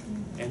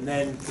 and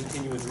then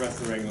continue with the rest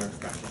of the regular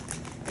expression.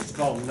 It's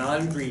called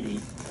non-greedy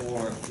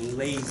or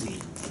lazy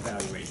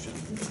evaluation.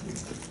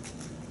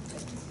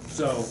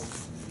 So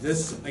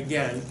this,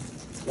 again,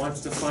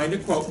 wants to find a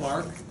quote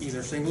mark,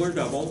 either single or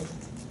double,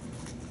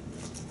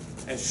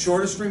 as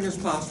short a string as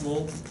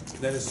possible,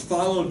 that is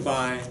followed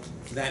by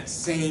that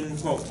same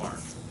quote mark.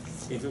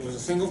 If it was a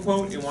single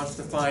quote, it wants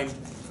to find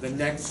the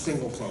next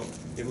single quote.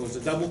 If it was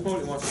a double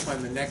quote, it wants to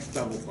find the next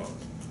double quote.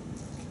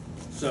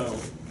 So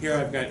here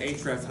I've got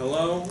href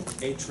hello,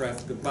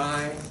 href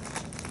goodbye,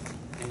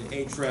 and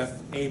href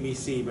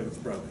ABC, but it's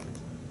broken.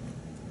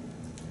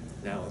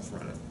 Now let's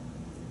run it.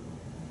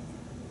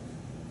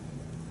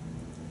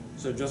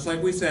 So just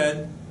like we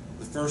said,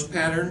 the first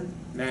pattern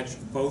matched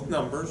both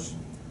numbers,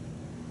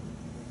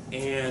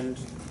 and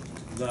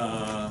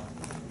the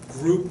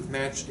group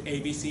matched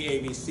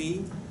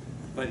ABC,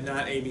 but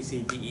not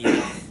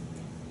ABCDE.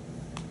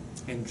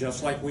 And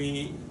just like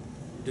we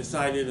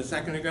decided a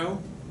second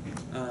ago,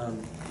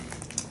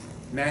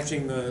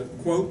 matching the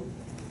quote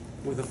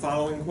with the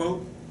following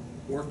quote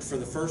worked for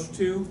the first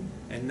two,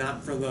 and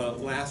not for the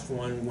last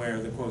one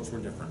where the quotes were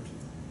different.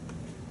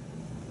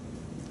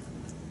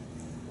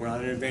 We're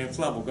on an advanced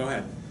level. Go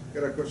ahead.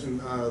 Got a question.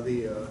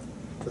 The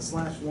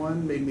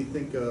 /1 made me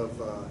think of,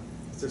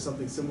 is there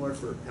something similar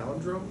for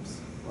palindromes?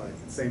 Like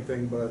same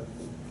thing but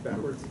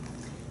backwards?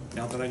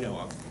 Not that I know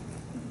of.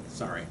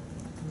 Sorry.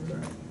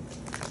 Sorry.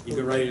 You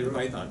can write it in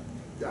Python.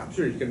 Yeah, I'm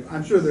sure you can.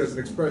 I'm sure there's an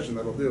expression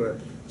that'll do it.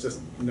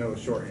 Just no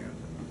shorthand.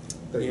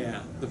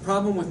 Yeah, the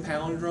problem with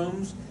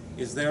palindromes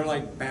is they're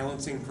like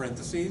balancing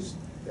parentheses,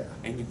 Yeah.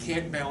 and you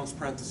can't balance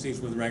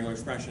parentheses with regular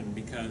expression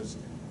because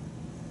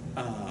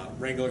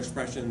regular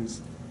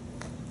expressions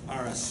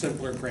are a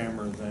simpler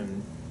grammar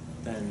than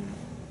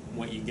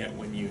what you get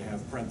when you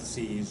have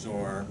parentheses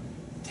or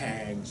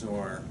tags,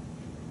 or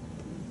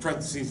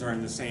parentheses are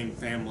in the same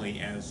family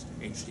as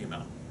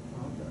HTML.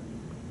 Okay.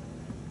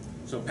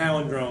 So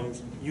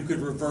palindromes, you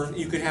could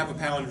have a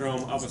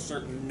palindrome of a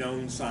certain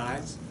known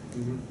size.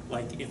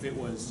 Like if it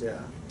was Yeah.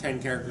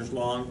 10 characters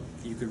long,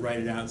 you could write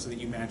it out so that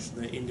you match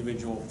the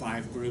individual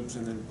 5 groups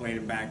and then plate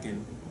them back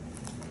in.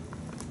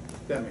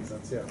 That makes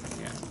sense, yeah.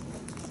 Yeah.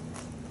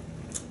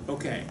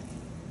 Okay.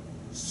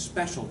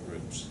 Special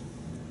groups.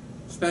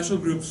 Special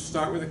groups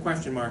start with a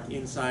question mark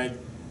inside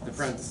the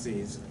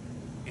parentheses,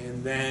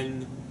 and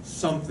then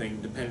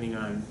something depending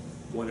on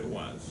what it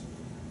was.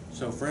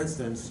 So for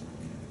instance,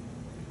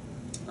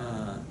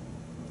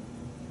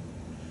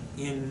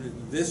 in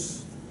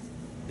this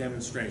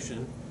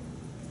demonstration,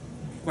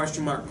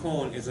 question mark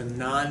colon is a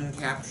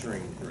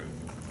non-capturing group.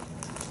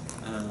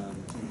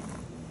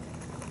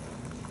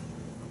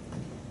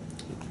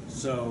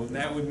 So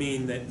that would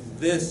mean that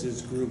this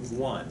is group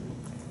 1.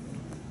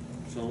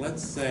 So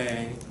let's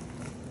say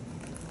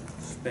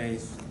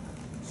space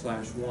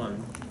 /1.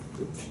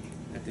 Oops,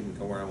 that didn't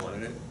go where I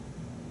wanted it.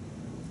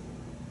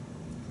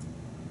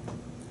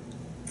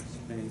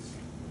 Space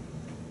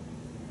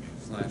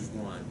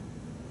 /1.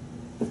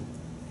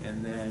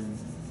 And then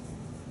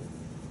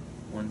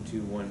 1,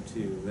 2, 1,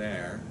 2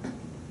 there.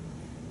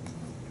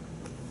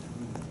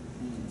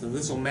 So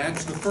this will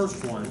match the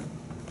first one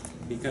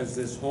because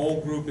this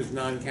whole group is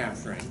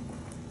non-capturing.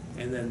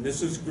 And then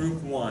this is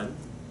group 1.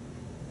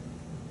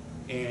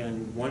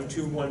 And 1,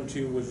 2, 1,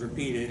 2 was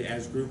repeated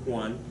as group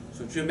 1.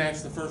 So it should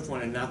match the first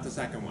one and not the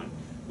second one.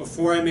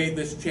 Before I made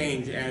this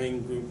change,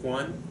 adding group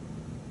 1,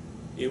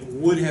 it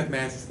would have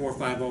matched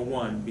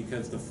 4501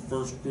 because the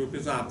first group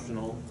is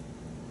optional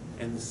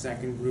and the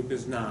second group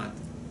is not.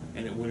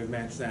 And it would have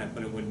matched that,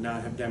 but it would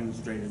not have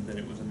demonstrated that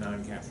it was a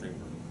non-capturing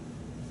group.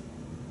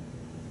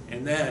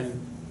 And then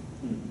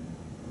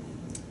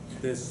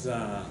this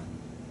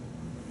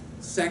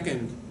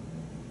second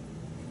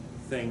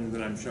thing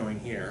that I'm showing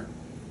here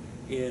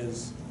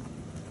is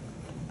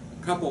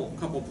a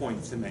couple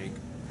points to make.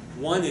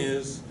 One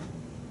is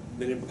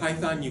that in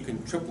Python you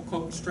can triple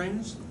quote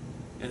strings,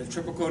 and a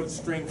triple quoted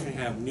string can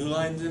have new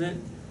lines in it,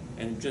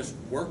 and it just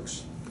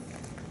works.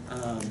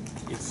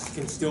 It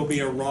can still be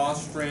a raw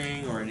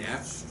string or an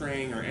F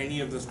string or any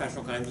of the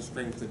special kinds of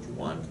strings that you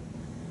want.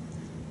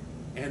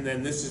 And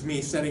then this is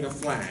me setting a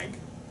flag.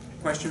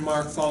 Question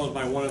mark followed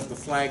by one of the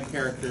flag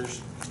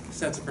characters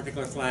sets a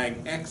particular flag.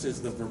 X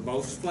is the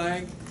verbose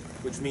flag,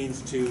 which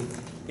means to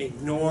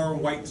ignore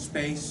white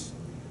space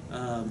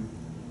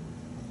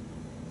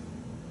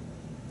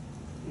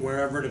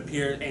wherever it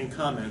appears, and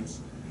comments,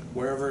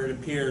 wherever it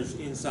appears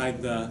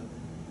inside the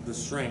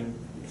string,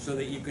 so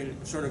that you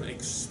can sort of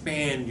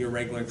expand your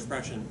regular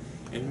expression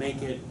and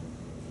make it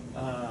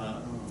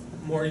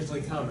more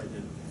easily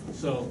commented.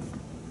 So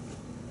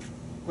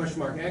question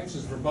mark X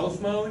is verbose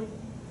mode,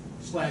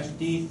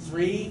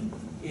 /D3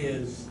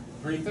 is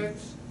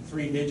prefix,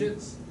 3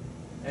 digits,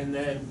 and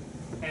then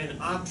an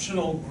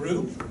optional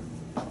group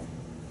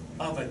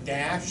of a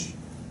dash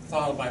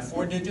followed by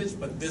 4 digits,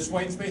 but this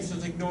white space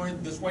is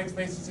ignored, this white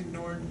space is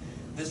ignored,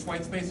 this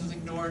white space is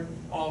ignored,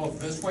 all of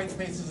this white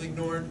space is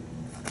ignored,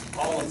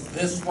 all of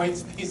this white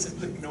space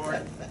is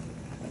ignored.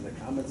 And the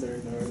comments are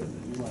ignored,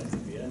 and the new lines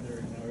at the end are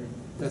ignored.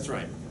 That's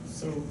right.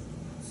 So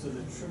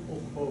the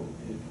triple quote,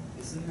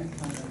 isn't that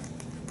kind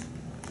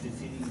of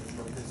defeating the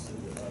purpose of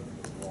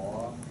the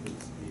law?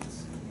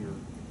 It's you're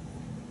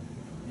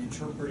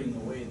interpreting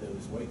away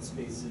those white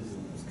spaces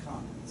and those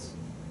comments.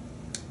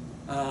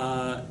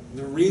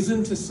 The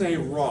reason to say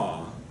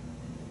raw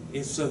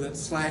is so that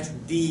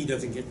 /D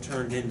doesn't get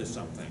turned into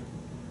something,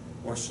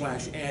 or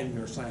 /N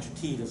or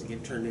 /T doesn't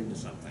get turned into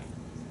something.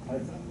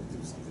 Python will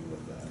do something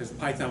with that. Because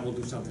Python will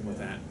do something with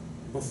that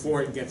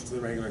before it gets to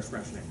the regular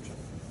expression engine.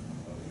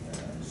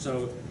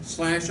 So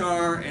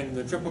 /R and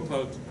the triple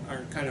quotes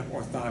are kind of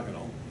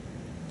orthogonal.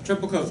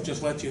 Triple quotes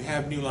just lets you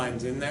have new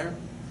lines in there.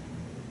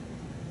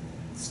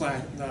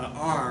 The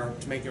R,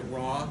 to make it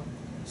raw,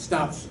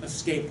 stops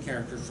escape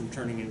characters from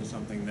turning into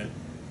something that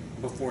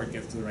before it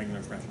gets to the regular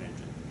expression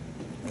engine.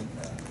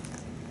 Okay.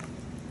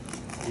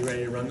 You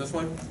ready to run this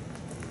one?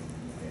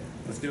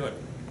 Let's do it.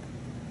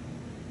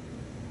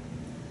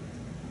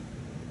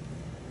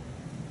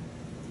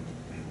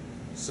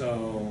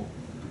 So,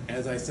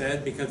 as I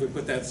said, because we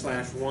put that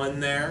 /1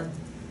 there,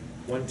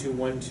 1, 2,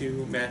 1,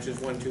 2 matches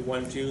 1, 2,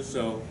 1, 2,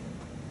 so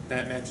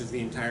that matches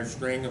the entire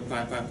string of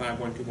 5, 5, 5,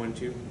 1, 2, 1,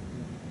 2.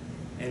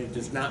 And it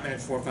does not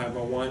match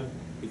 4501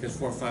 because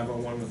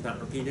 4501 was not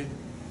repeated.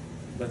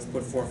 Let's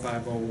put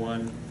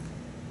 4501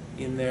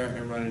 in there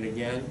and run it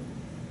again.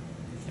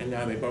 And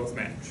now they both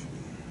match.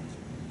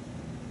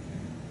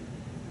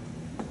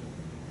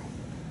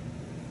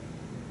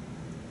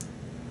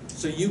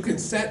 So you can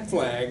set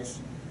flags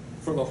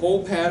for the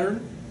whole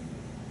pattern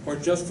or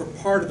just for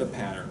part of the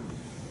pattern.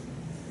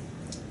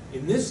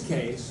 in this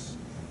case,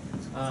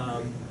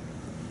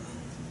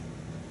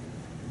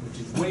 which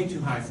is way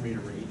too high for me to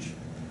reach,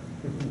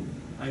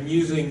 I'm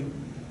using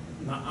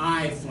the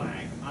I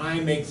flag. I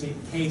makes it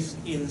case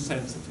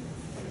insensitive,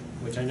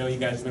 which I know you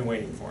guys have been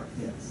waiting for.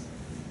 Yes.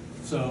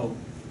 So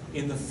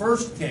in the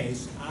first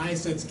case, I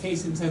sets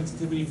case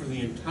insensitivity for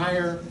the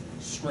entire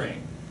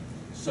string.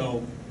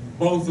 So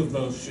both of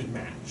those should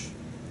match.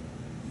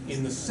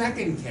 In the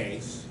second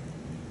case,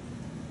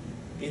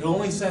 it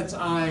only sets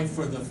I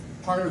for the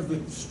part of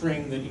the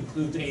string that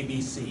includes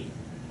ABC.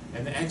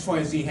 And the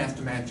XYZ have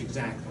to match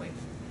exactly.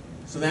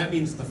 So that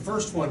means the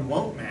first one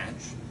won't match,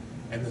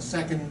 and the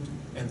second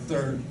and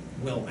third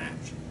will match.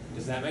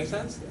 Does that make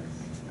sense?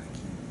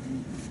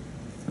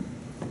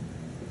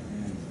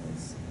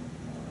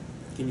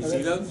 Can you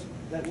see those?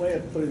 That way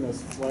of putting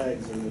those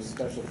flags or those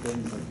special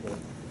things like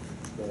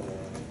the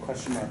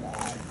question mark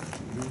I,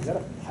 is that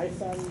a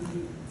Python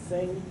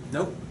thing?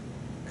 Nope.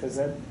 Because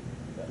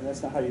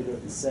that's not how you do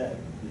it in sed.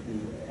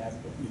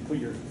 You put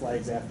your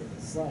flags after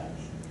the slash.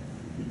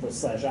 You put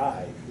slash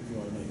I if you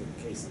want to make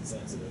it case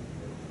insensitive.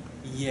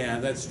 Yeah,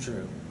 that's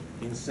true.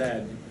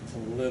 Instead, it's a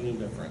little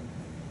different.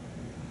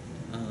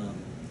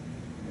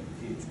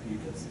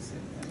 PHP does the same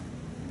thing.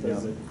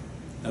 Does it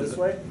Does this it?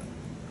 way?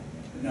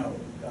 No,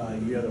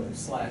 The other way.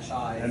 slash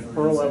I And for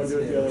Perl, I would do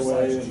it the other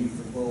way. slash G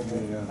for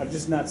global. Yeah. I've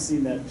just not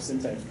seen that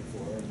syntax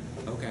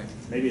before. Okay.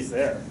 Maybe it's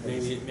there.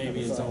 Maybe Never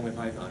it's saw it. only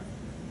Python.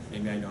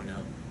 Maybe I don't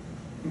know.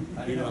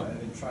 I You don't know, know. I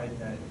haven't tried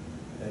that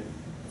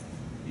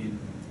in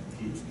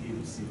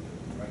PHP to see if it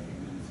will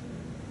recognize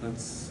it.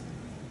 Let's.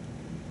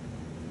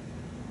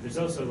 There's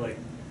also like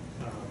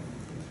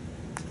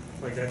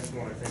that's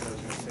one of the things I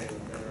was gonna say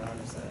later on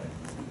is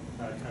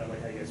that, kind of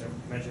like how you guys are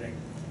mentioning,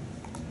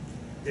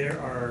 there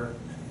are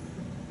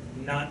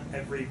not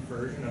every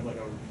version of like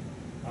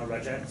a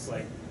regex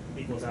like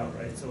equals out,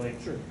 right? So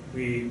like, Sure.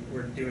 we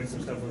were doing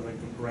some stuff with like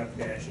the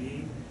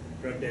grep-e.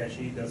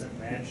 Grep-e doesn't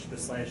match the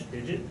slash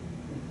digit,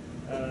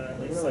 like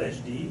Really? slash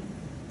D.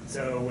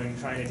 So when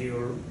trying to do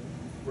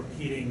a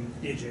repeating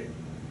digit,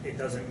 it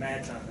doesn't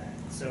match on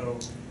that. So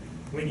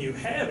when you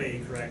have a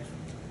correct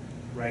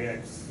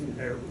regex,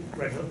 or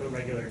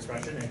regular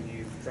expression, and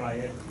you try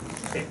it,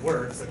 it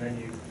works, and then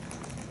you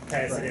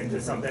pass it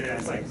into something, and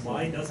it's like,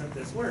 why doesn't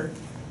this work?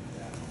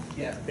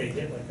 Yeah, They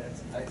get like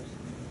that.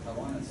 I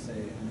want to say,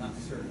 I'm not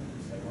certain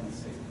of this, I want to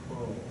say Perl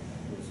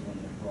was one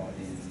that brought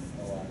in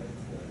a lot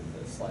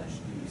of the slash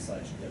D,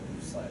 slash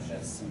W, slash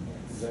S symbols.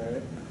 Is that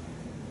right?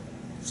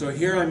 So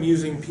here I'm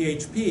using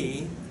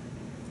PHP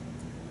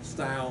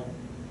style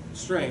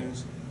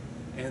strings,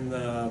 and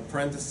the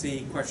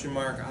parenthesis question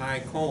mark I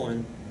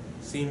colon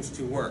seems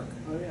to work.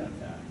 Oh, yeah.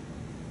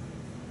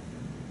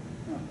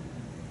 Huh.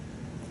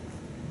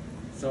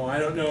 So I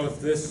don't know if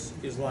this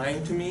is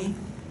lying to me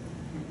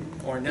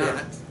or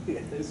not. Yeah,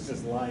 it's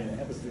just lying. It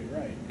happens to be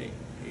right. It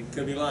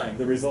could be lying.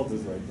 The result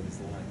is right, but it's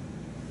lying.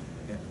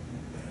 Yeah.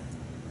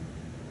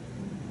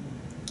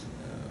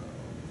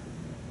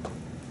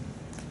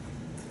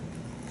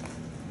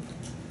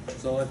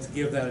 So let's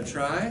give that a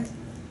try.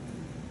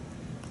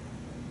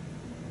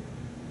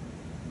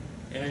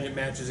 And it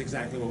matches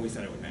exactly what we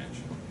said it would match.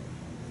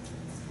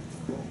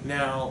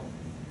 Now,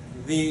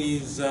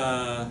 these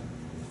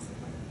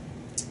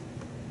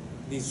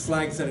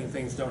flag setting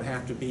things don't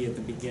have to be at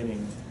the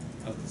beginning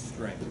of the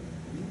string.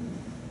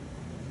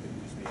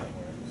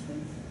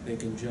 They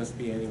can just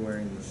be anywhere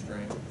in the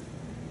string.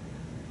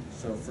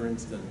 So for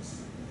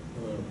instance,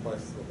 It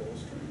applies to the whole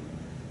string.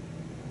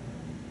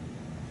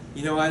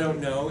 you know, I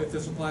don't know if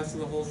this applies to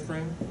the whole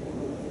string.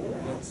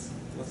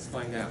 Let's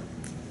find out.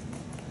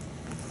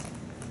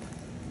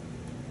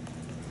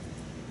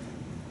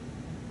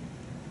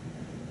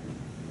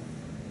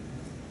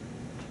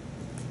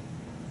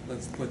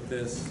 Let's put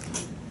this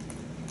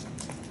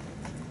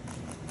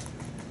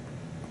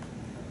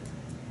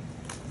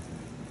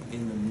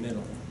in the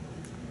middle.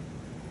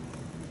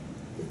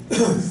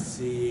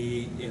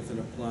 See if it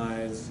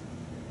applies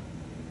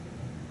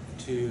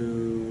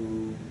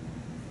to,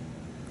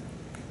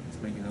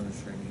 let's make another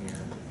string here.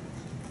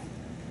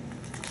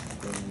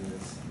 Go to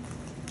this.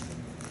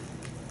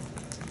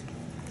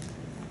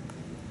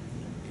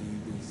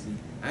 A, B, C.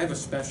 I have a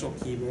special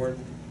keyboard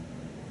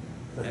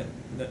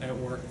at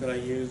work that I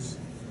use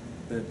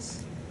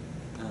that's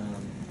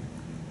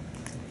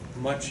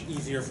much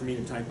easier for me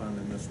to type on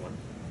than this one.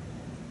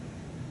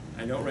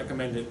 I don't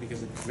recommend it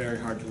because it's very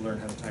hard to learn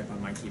how to type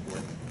on my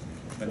keyboard.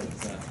 But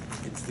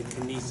it's the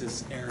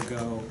Kinesis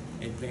Ergo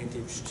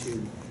Advantage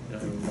 2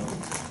 that I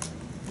love.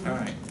 All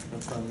right,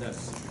 let's run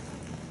this.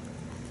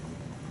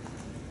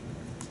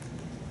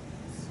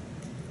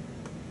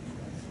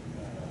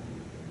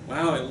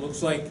 Wow, it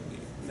looks like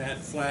that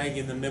flag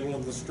in the middle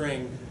of the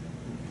string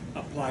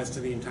applies to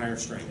the entire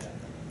string.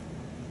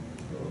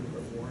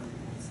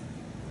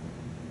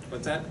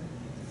 What's that?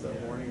 Is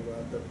that warning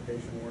about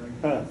deprecation warning?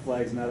 Huh,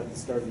 flag's not at the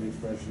start of the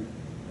expression.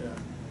 Yeah.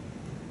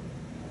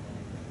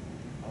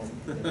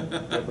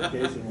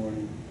 Deprecation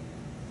warning.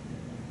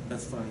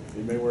 That's funny.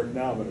 It may work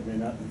now, but it may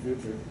not in the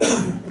future.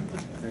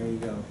 There you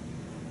go.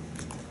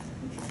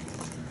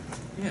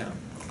 Yeah.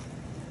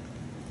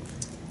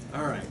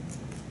 All right.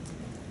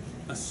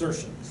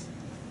 Assertions.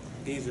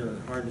 These are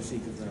hard to see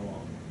because they're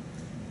long.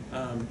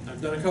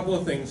 I've done a couple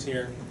of things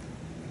here.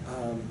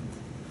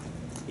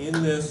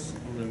 In this,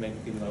 I'm going to make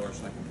it lower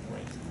so I can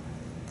point.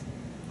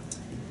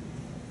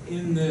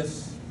 In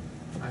this,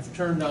 I've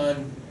turned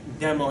on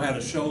demo had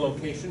a show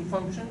location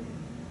function,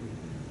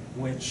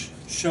 which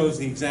shows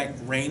the exact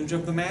range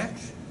of the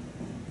match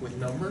with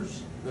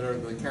numbers that are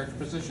the character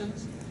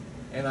positions.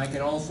 And I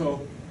can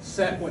also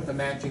set what the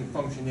matching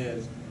function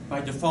is.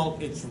 By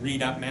default, it's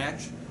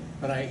read.match,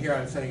 but here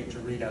I'm setting it to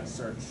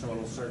read.search, so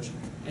it'll search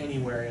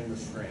anywhere in the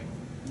string.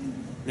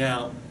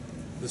 Now,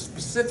 the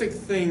specific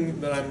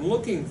thing that I'm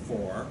looking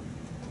for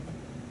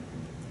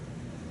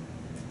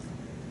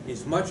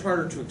is much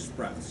harder to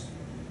express.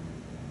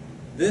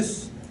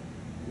 This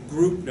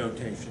group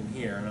notation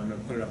here, and I'm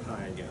going to put it up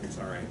high again,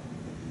 sorry.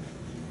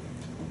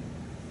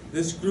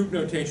 This group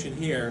notation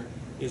here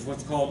is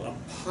what's called a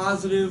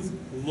positive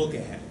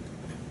look-ahead.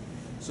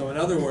 So in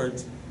other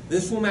words,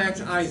 this will match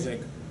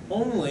Isaac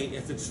only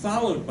if it's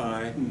followed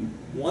by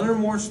one or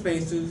more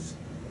spaces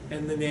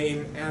and the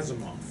name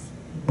Asimov.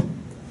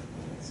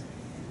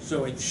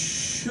 So it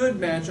should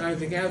match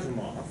Isaac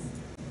Asimov,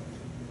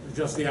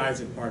 just the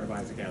Isaac part of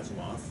Isaac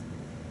Asimov,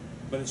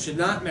 but it should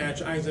not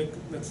match Isaac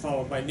that's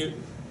followed by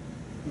Newton.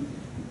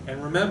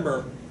 And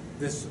remember,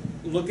 this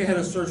look-ahead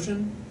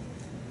assertion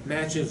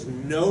matches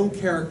no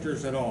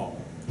characters at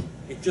all.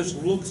 It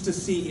just looks to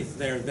see if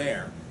they're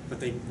there, but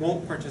they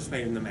won't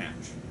participate in the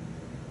match.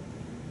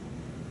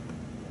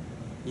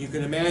 You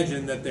can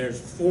imagine that there's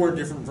 4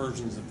 different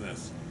versions of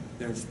this.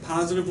 There's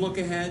positive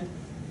look-ahead,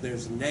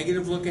 there's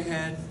negative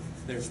look-ahead,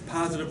 there's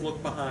positive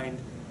look-behind,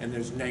 and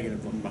there's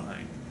negative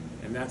look-behind.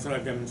 And that's what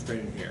I've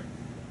demonstrated here.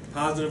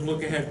 Positive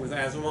look-ahead with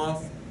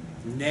Asimov,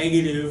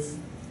 negative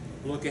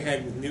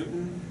look-ahead with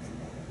Newton,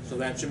 so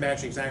that should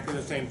match exactly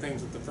the same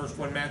things that the first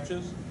one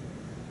matches.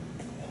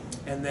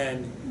 And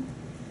then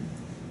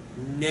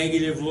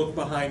negative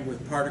look-behind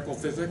with particle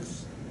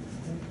physics,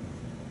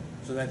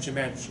 so that should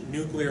match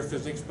nuclear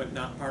physics but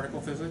not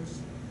particle physics.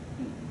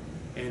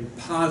 And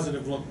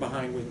positive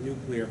look-behind with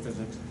nuclear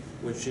physics,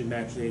 which should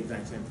match the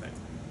exact same thing.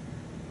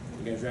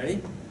 You guys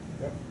ready?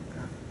 Yep.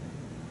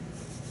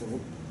 So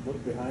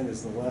look behind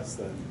is the less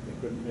than. They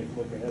couldn't make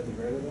look ahead the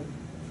greater than?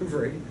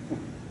 Right.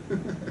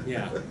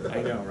 Yeah,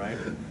 I know, right?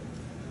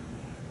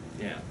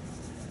 Yeah.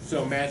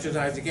 So matches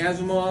Isaac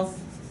Asimov,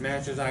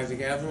 matches Isaac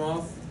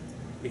Asimov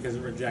because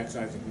it rejects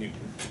Isaac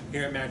Newton.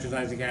 Here it matches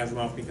Isaac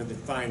Asimov because it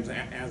finds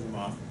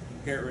Asimov.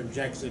 Here it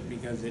rejects it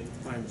because it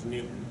finds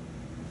Newton.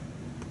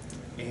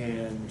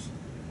 And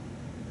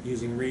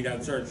using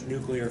read.search,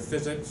 nuclear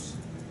physics.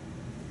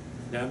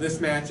 Now this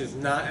match is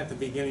not at the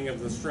beginning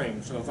of the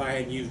string, so if I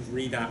had used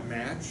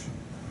read.match,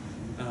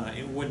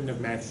 it wouldn't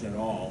have matched at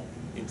all,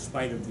 in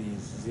spite of these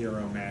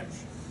zero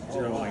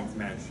length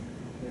match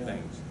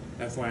things.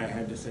 That's why I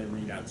had to say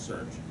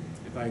read.search.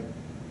 If I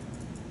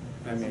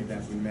made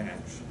that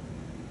match.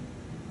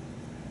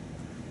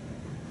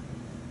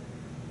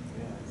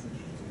 Yeah, that's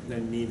interesting.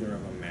 Then neither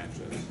of them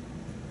matches.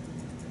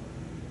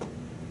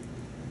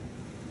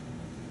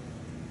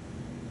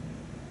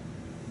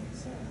 Makes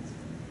sense.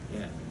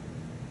 Yeah.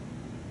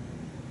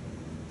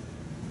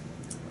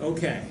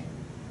 Okay.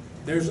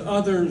 There's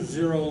other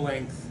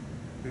zero-length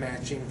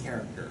matching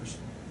characters.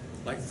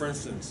 Like for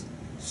instance,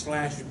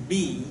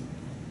 /B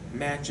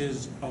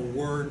matches a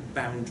word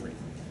boundary.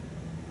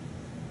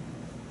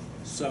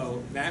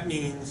 So that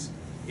means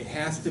it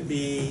has to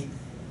be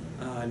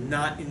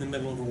not in the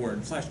middle of a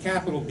word.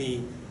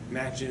 /B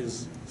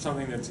matches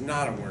something that's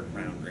not a word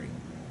boundary.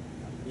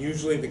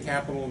 Usually the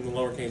capital and the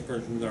lowercase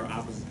versions are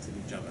opposites of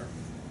each other.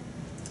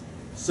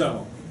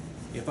 So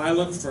if I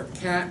look for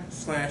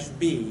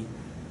cat/B,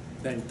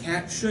 then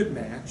cat should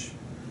match,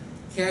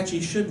 catchy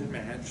shouldn't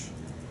match,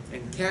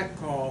 and cat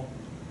call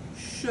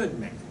should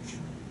match,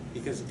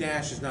 because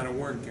dash is not a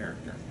word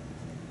character.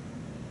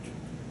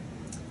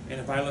 And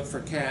if I look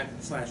for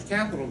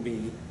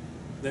cat/B,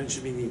 then it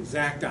should be the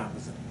exact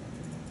opposite.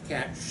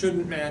 Cat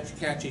shouldn't match,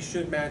 catchy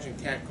should match, and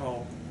cat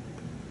call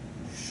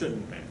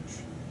shouldn't match.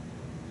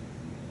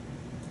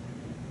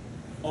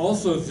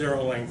 Also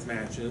zero length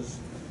matches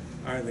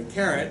are the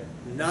caret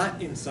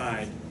not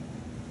inside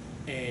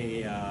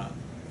a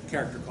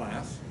character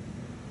class,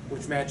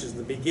 which matches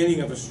the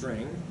beginning of a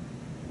string,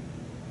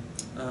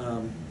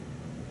 and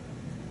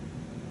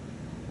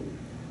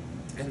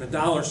the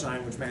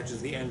 $, which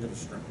matches the end of a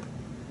string.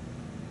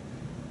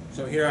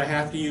 So here I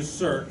have to use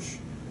search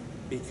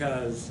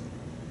because,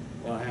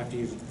 well, I have to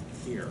use it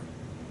here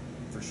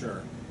for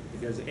sure,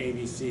 because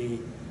ABC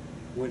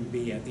would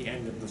be at the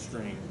end of the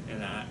string,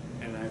 and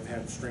I've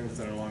had strings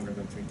that are longer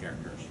than 3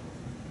 characters.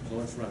 So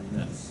let's run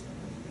this.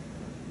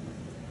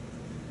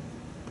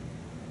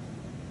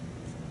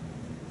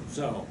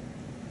 So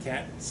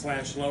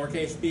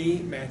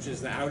cat/b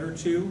matches the outer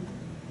 2,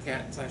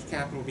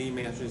 cat/B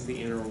matches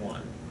the inner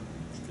 1,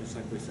 just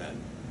like we said.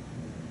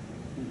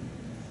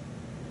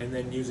 And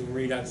then using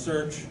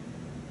read.search,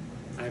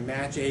 I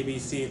match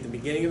ABC at the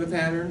beginning of the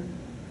pattern.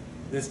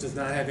 This does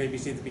not have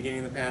ABC at the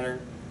beginning of the pattern.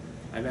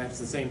 I match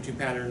the same 2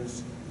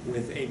 patterns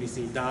with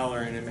ABC dollar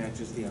and it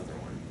matches the other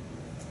one.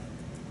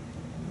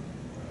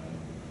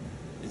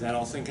 Is that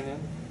all sinking in?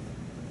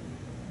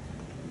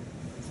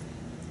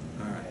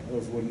 All right.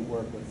 Those wouldn't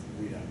work with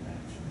read on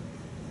match.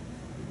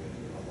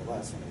 Well, the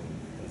last one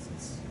wouldn't because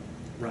it's,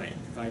 Right.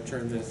 If I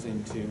turn this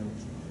into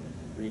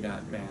read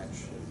dot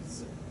match,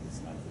 it's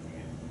not the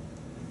game.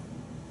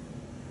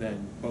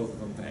 then both of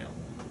them fail.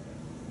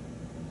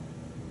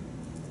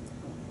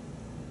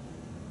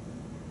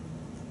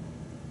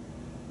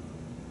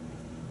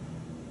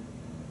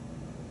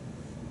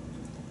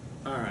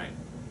 All right.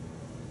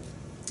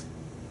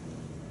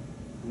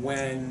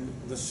 When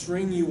the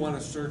string you want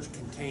to search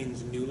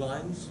contains new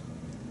lines,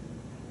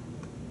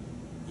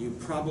 you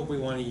probably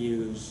want to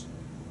use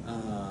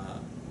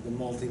the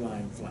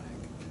multi-line flag.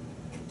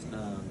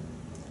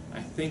 I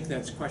think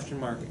that's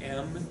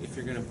 $M if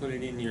you're going to put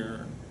it in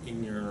your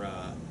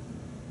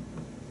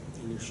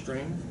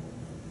string,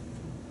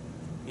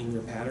 in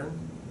your pattern,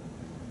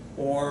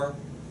 or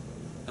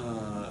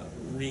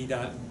read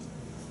dot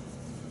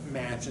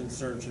match and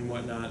search and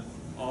whatnot.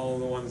 All of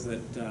the ones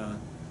that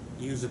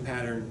use a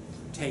pattern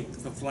take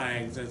the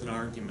flags as an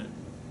argument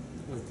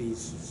with these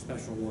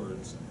special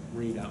words,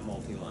 read dot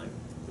multi-line.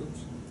 Oops.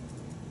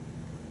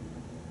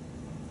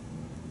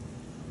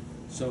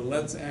 So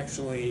let's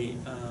actually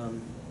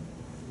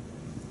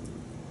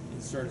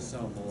insert a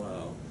cell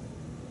below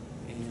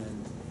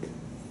and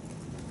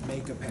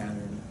make a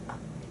pattern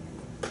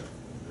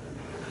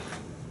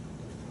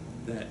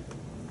that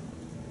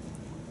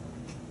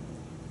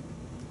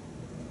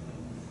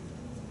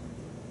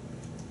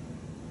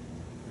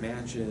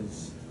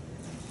matches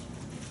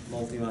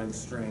multi-line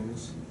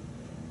strings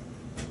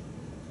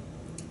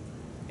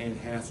and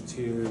have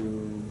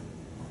to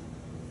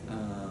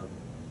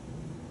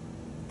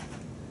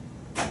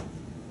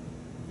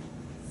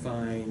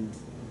find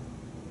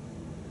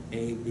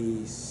A,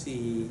 B,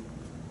 C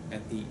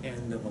at the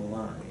end of a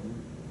line,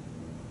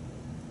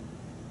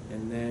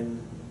 and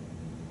then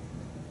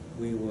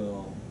we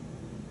will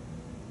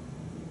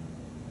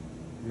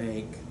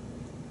make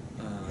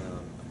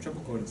a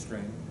triple quoted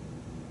string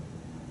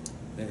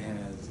that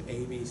has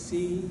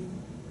ABC,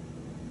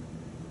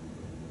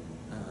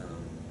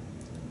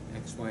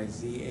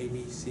 XYZ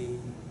ABC,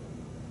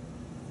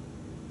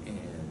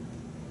 and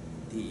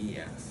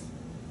DEF.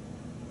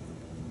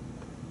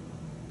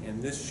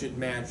 And this should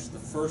match the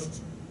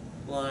first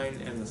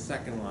line and the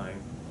second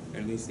line, or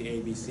at least the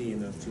ABC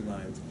in those two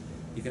lines,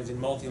 because in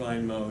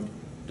multi-line mode,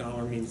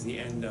 dollar means the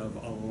end of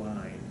a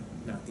line,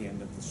 not the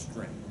end of the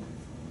string.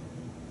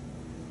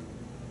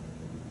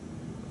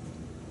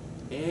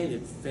 And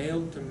it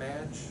failed to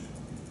match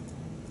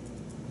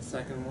the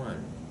second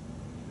one.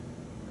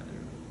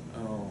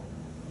 Oh,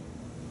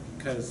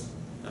 because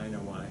I know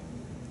why.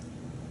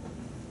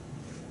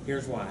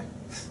 Here's why.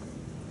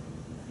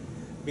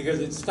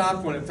 Because it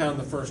stopped when it found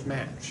the first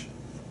match.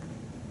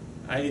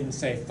 I didn't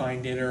say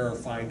find inner or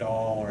find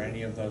all or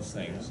any of those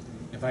things.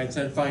 If I had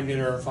said find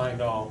inner or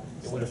find all,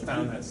 it would have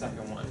found that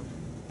second one.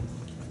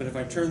 But if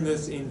I turn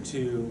this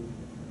into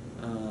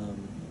Can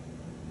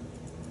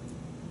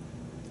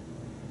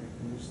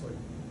you just like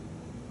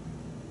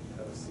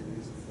have a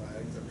series of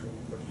flags after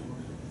one question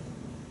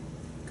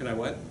mark? could I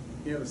what?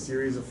 You have a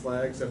series of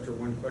flags after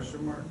one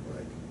question mark,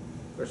 like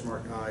question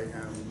mark I,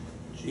 M,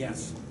 G.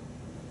 Yes.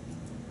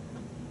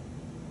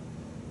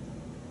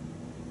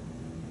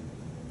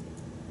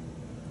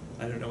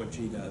 I don't know what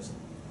G does.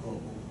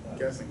 Global.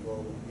 Guessing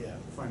global. Yeah.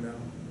 Find out.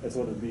 That's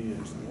what it'd be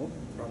in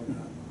Probably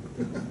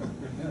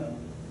not.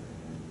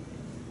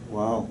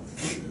 Wow.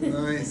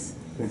 Nice.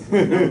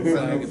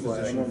 Flag of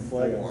Flag. position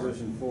flag four.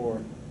 position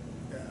 4.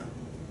 Yeah.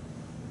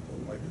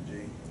 Doesn't like the G.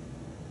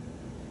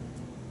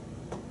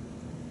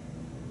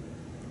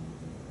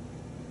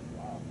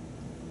 Wow.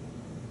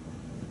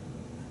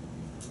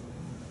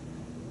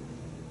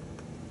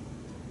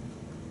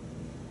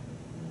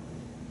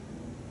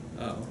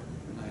 Oh,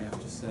 I have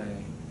to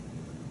say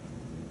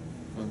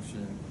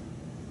function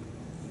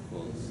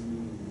equals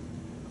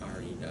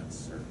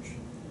re.search.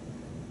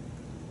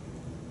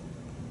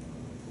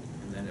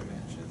 And then it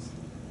matches.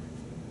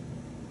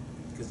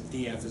 Because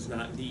DEF is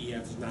not at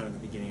the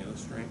beginning of the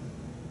string.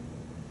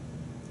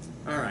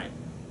 All right.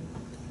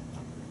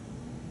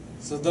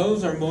 So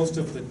those are most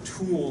of the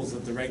tools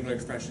that the regular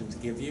expressions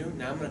give you.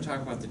 Now I'm going to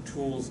talk about the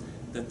tools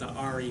that the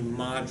RE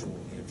module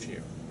gives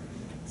you.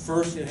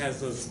 First, it has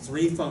those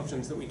three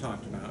functions that we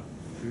talked about.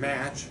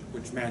 Match,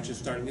 which matches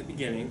starting at the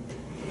beginning.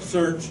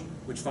 Search,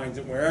 which finds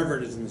it wherever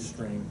it is in the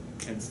string.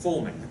 And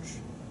full match.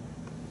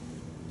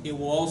 It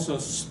will also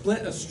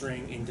split a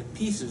string into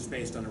pieces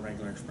based on a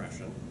regular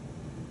expression.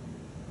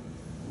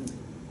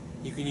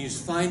 You can use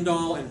find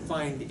all and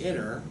find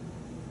iter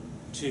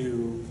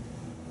to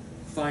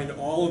find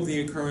all of the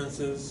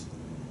occurrences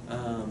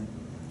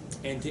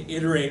and to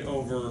iterate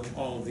over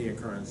all of the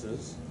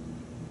occurrences.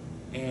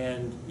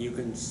 And you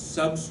can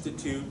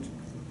substitute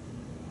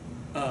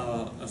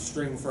a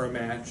string for a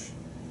match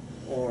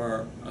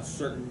or a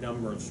certain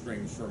number of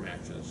strings for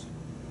matches.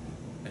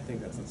 I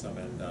think that's what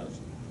sub-n does.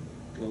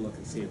 We'll look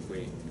and see if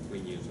we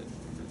use it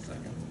in a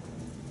second.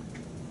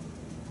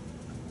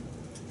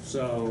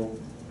 So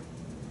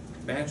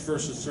match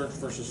versus search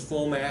versus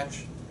full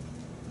match.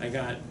 I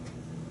got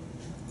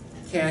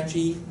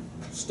catchy,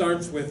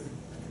 starts with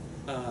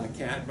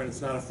cat, but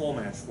it's not a full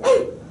match for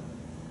it.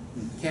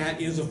 Cat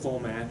is a full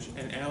match,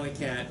 and alley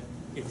cat,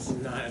 it's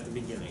not at the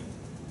beginning.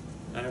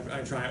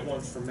 I try it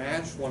once for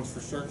match, once for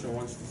search, and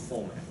once for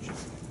full match.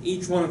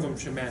 Each one of them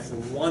should match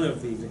with one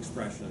of these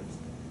expressions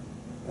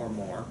or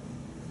more.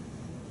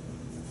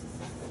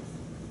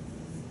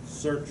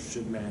 Search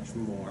should match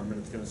more, but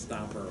it's going to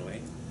stop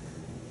early.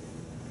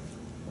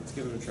 Let's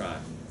give it a try.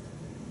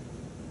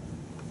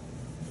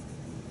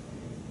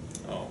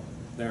 Oh,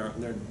 there are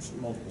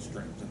multiple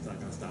strings. It's not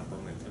going to stop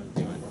early. It's going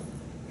to do it.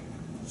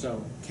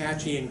 So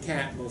catchy and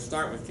cat both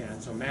start with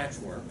cat, so match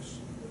works.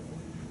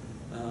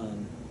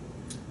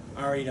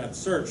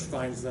 re.search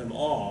finds them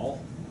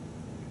all,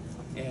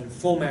 and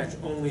full match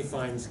only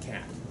finds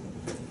cat.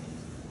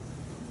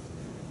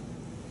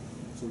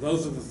 So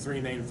those are the three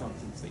main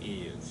functions that you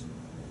use.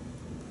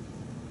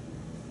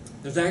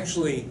 There's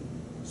actually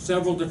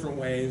several different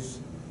ways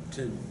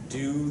to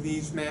do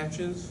these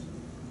matches,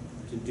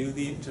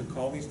 to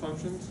call these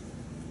functions.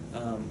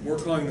 We're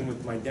calling them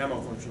with my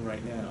demo function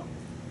right now,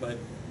 but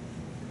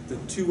the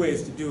two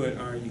ways to do it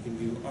are you can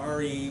do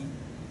re.match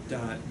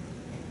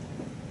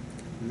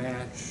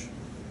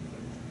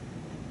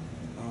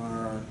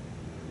r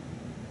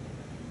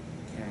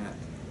cat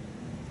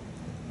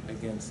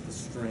against the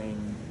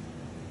string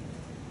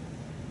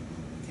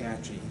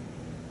catchy.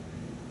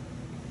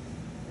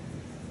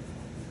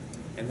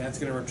 And that's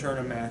going to return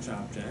a match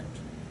object.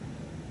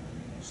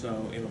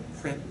 So it'll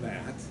print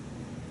that.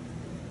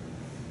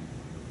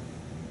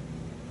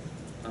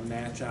 A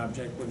match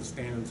object with a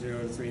span of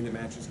 0 to 3 that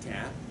matches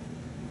cat.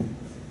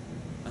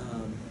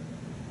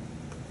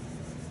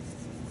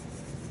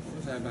 What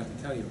was I about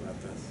to tell you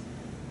about this?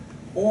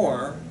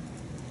 Or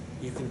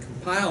you can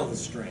compile the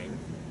string.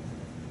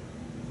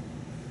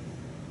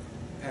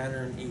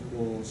 Pattern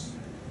equals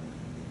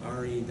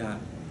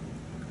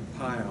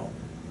re.compile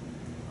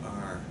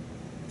r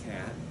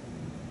cat,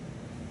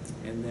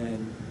 and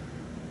then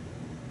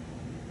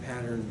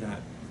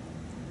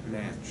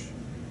pattern.match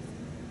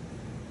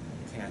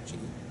catchy.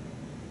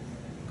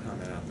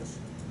 Comment out this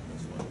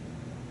one.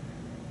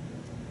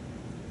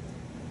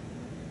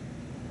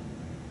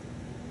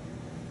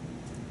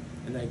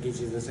 And that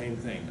gives you the same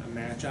thing, a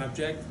match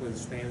object with a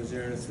span of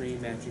 0 to 3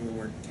 matching the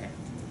word cat.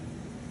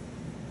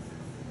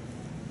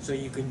 So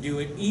you can do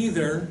it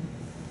either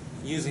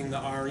using the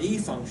RE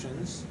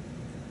functions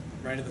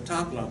right at the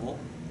top level,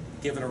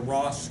 give it a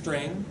raw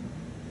string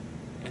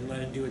and let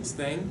it do its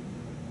thing,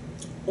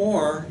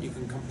 or you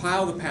can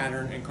compile the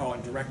pattern and call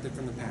it directly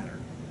from the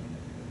pattern.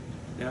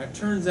 Now it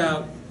turns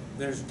out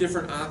there's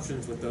different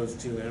options with those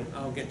two, and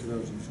I'll get to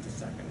those in just a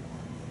second.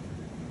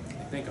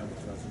 I think I'll get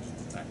to those in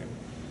just a second.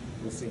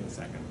 We'll see in a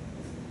second.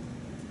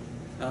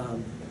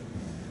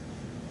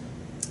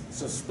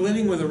 So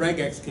splitting with a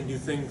regex can do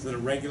things that a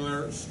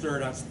regular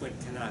stir.split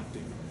cannot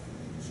do.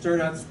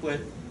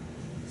 Stir.split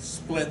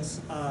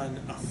splits on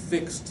a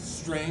fixed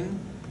string,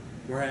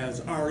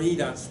 whereas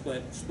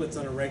re.split splits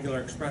on a regular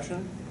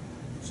expression.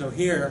 So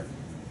here,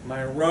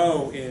 my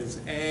row is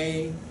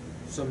A,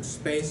 some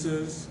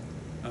spaces,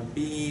 a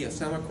B, a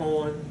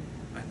semicolon,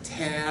 a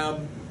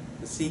tab,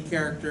 the C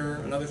character,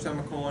 another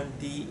semicolon,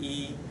 D,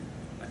 E,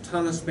 a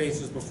ton of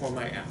spaces before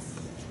my F.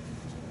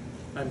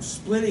 I'm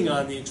splitting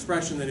on the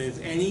expression that is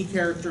any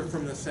character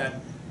from the set,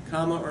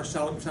 comma or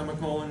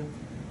semicolon,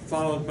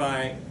 followed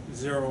by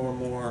 0 or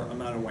more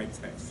amount of white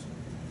space.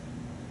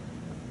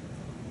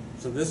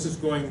 So this is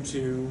going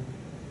to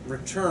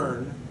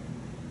return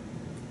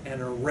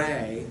an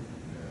array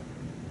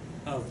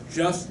of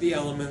just the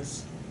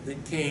elements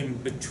that came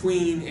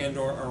between and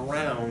or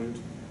around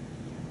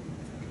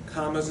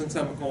commas and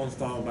semicolons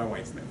followed by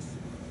white space.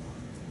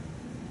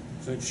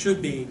 So it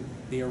should be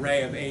the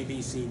array of A,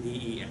 B, C, D,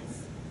 E,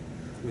 F,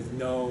 with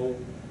no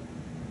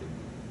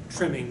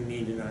trimming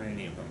needed on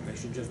any of them. They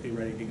should just be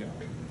ready to go.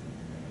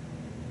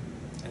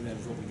 And that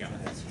is what we got.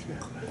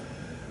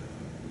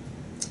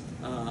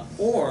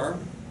 Or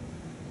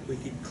we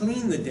could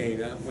clean the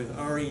data with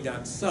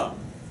re.sub.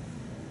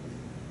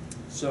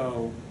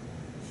 So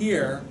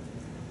here,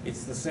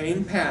 it's the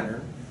same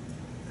pattern,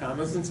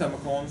 commas and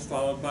semicolons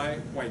followed by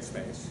white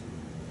space,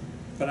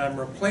 but I'm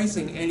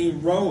replacing any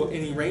row,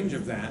 any range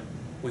of that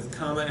with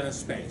comma and a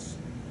space.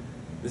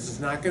 This is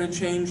not going to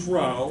change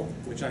row,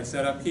 which I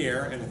set up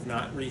here, and if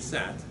not,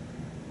 reset.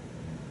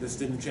 This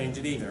didn't change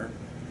it either.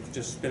 It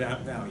just spit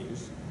out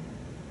values.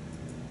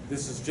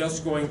 This is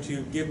just going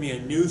to give me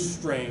a new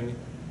string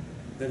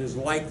that is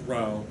like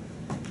row,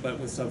 but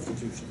with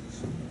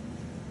substitutions.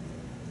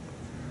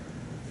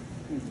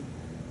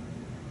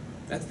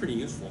 That's pretty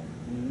useful.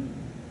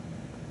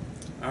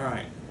 All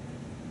right.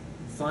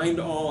 Find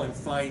all and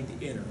find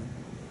iter.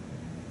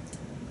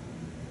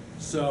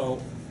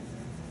 So,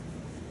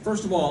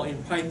 first of all,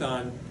 in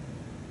Python,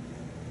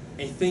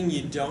 a thing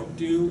you don't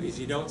do is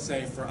you don't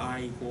say for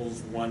I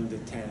equals 1 to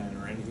 10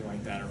 or anything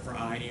like that, or for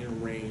I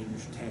in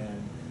range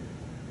 10.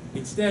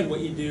 Instead, what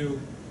you do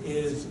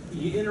is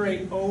you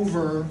iterate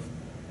over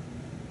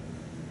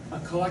a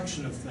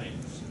collection of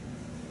things.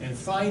 And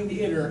find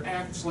iter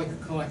acts like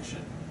a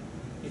collection.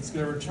 It's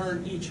going to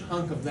return each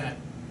hunk of that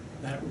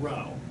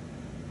row.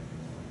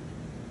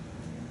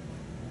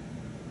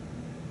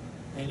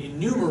 And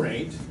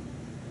enumerate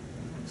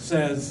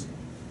says,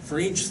 for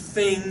each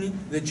thing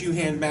that you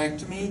hand back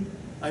to me,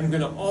 I'm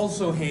going to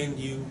also hand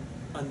you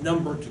a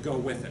number to go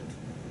with it.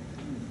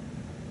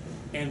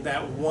 And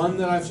that 1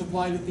 that I've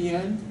supplied at the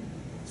end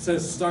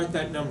says start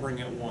that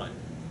numbering at 1.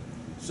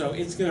 So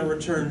it's going to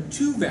return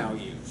 2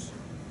 values,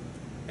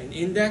 an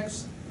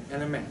index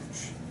and a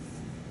match.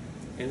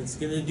 And it's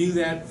going to do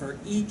that for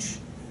each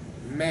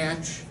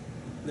match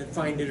that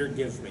findItter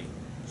gives me.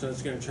 So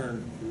it's going to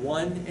turn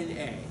 1 and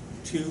A,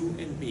 2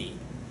 and B,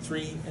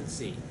 3 and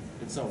C,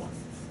 and so on.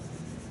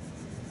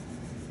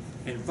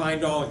 And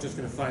findAll is just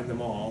going to find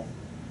them all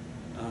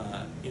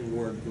in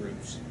word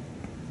groups.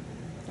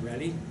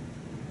 Ready?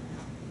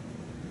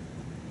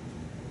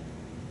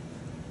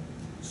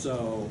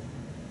 So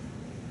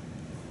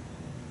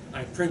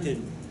I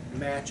printed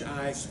match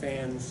I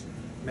spans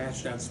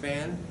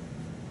match.span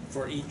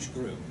for each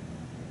group.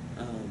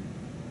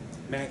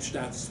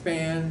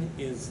 Match.span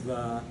is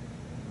the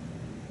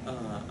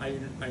I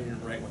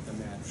didn't write what the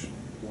match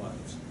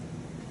was,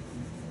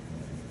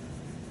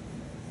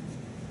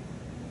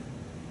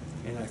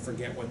 and I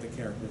forget what the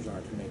characters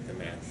are to make the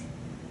match.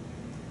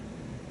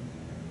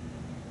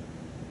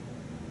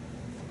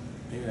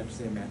 Maybe I have to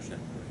say match.group.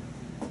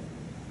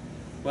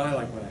 Well, I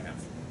like what I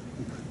have.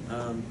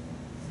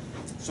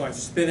 So I've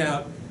spit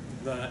out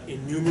the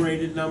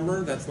enumerated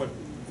number. That's what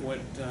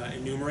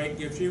enumerate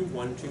gives you,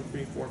 1, 2,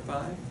 3, 4,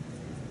 5.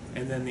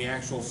 And then the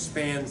actual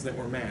spans that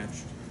were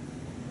matched.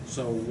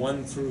 So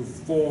 1 through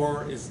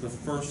 4 is the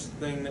first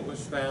thing that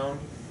was found.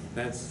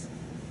 That's,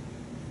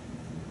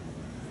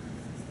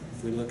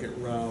 if we look at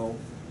row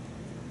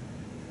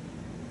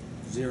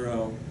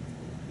 0,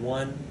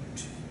 1,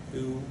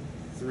 2,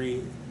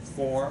 3,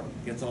 4,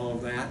 gets all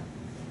of that.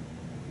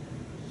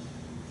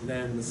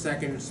 Then the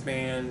second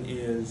span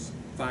is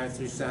 5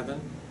 through 7.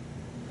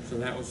 So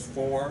that was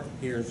 4.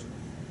 Here's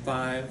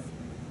 5,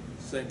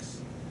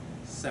 6,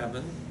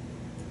 7.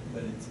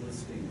 But it's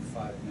listing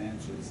 5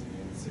 matches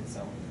and 6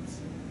 elements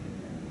in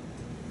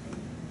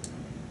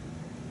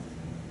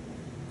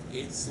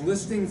there. It's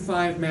listing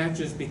 5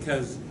 matches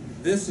because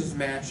this is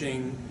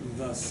matching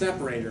the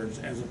separators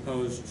as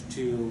opposed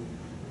to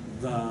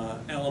the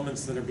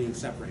elements that are being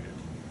separated.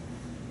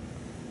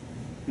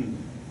 You're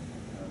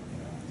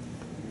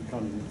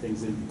counting the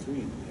things in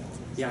between.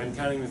 Yeah, I'm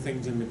counting the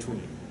things in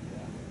between.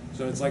 Yeah.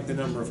 So it's like the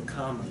number of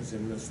commas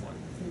in this one.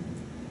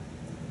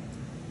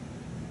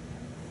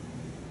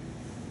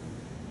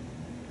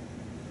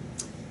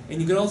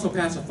 And you could also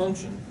pass a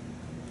function.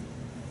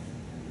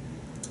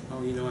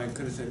 Oh, you know, I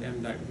could have said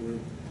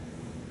m.group.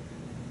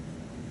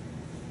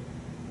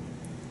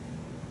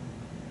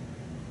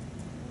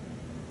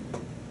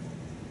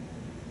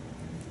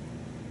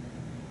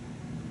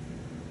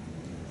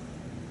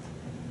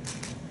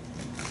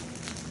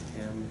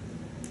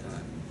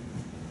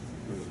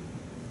 m.group.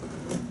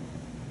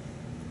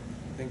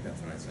 I think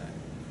that's what I said.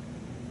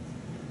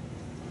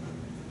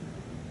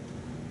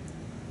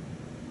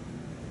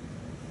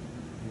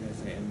 You guys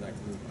say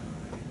m.group.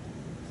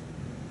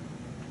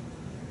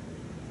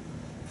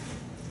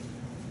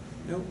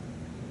 Nope.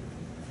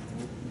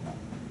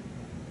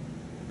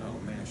 Oh,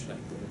 mash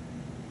that group.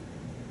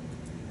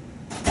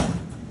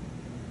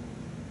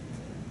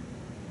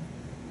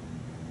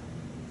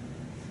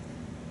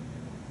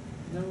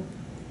 Nope.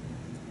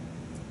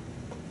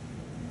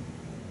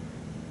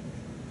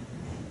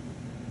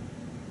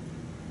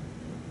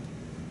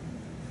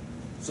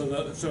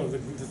 So the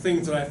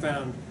things that I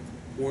found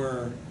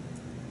were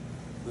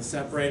the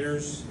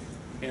separators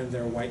and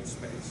their white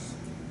space.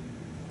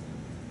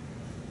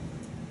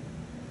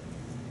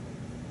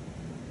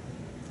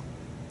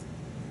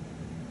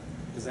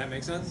 Does that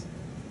make sense?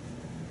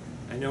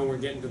 I know we're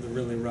getting to the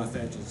really rough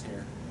edges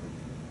here.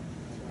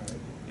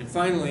 And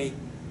finally,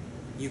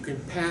 you can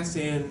pass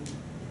in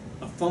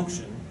a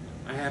function.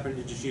 I happen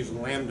to just use a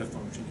lambda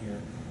function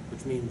here,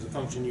 which means a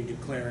function you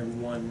declare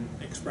in one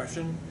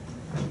expression.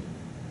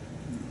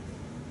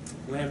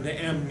 Lambda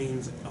m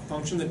means a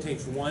function that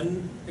takes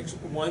one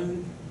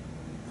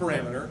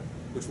parameter,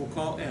 which we'll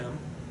call m,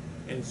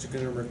 and it's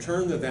going to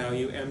return the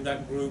value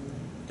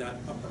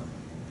m.group.upper.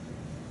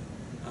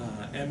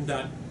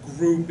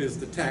 M.group is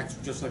the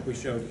text, just like we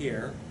showed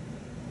here.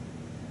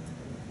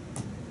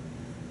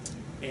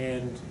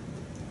 And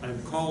I'm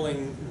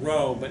calling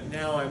row, but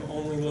now I'm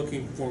only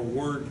looking for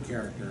word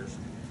characters,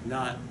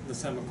 not the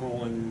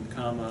semicolon,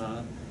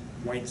 comma,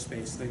 white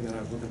space thing that I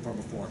was looking for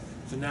before.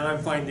 So now I'm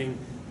finding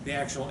the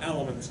actual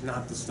elements,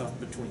 not the stuff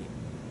between.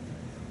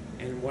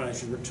 And what I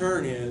should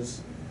return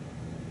is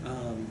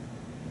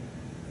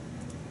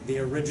the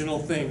original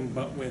thing,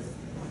 but with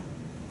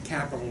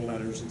capital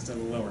letters instead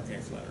of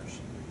lowercase letters.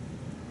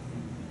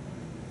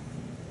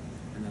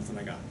 And that's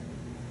what I got.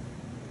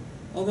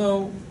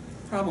 Although,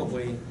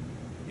 probably,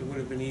 it would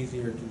have been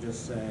easier to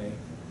just say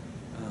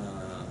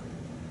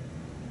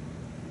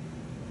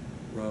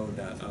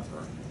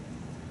row.upper.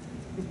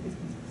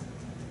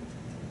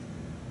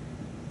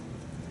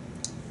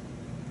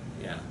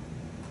 Yeah,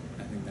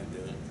 I think that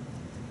did it.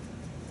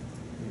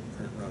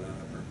 Print run out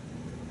of her.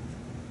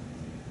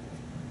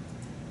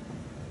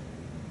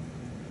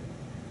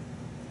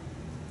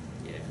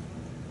 Yeah.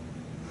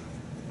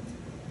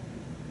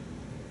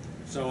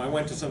 So I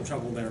went to some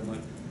trouble there, but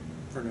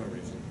for no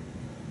reason.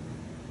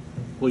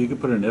 Well, you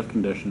could put an if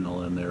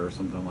conditional in there or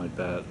something like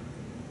that.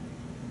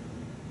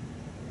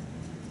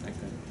 I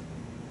could.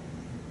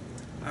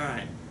 All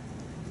right.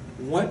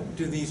 What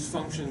do these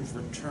functions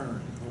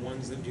return? The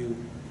ones that do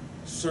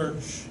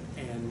search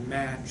and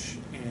match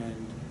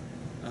and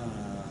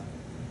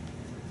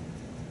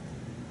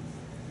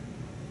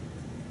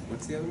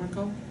what's the other one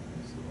called?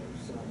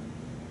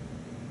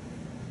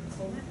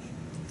 Full match?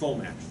 Full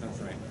match, that's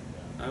right.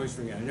 I always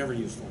forget, I never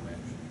use full match.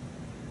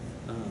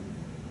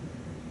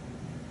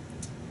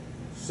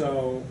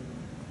 So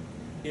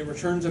it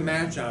returns a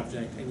match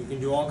object, and you can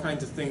do all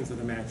kinds of things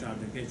with a match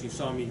object, as you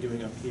saw me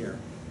doing up here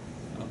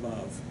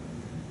above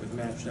with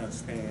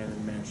match.span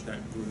and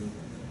match.group.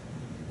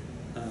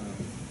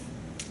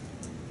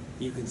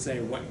 You can say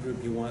what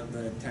group you want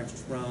the text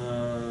from,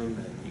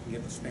 and you can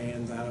get the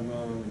spans out of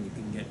them, and you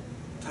can get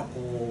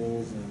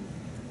tuples, and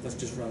let's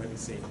just run it and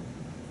see.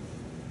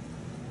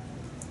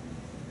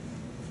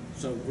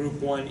 So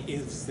group 1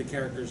 is the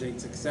characters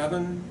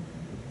 867,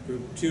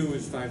 group 2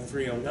 is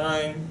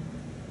 5309.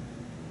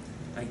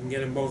 I can get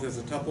them both as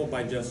a tuple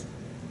by just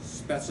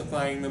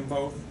specifying them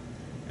both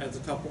as a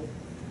tuple.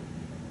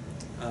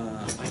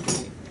 I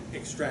can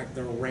extract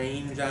the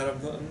range out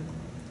of them.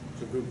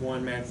 So group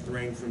 1 matches the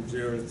range from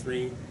 0 to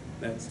 3.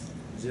 That's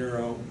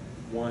 0,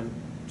 1,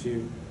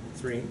 2,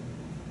 3.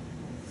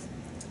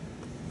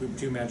 Group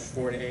 2 matches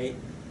 4 to 8.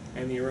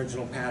 And the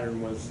original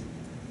pattern was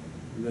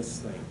this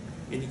thing.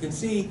 And you can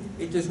see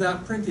it does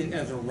not print it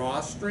as a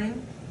raw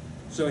string,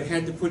 so it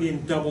had to put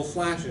in double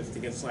slashes to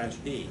get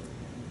 /d.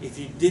 If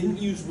you didn't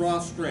use raw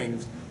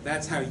strings,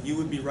 that's how you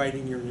would be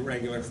writing your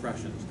regular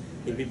expressions.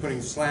 You'd be putting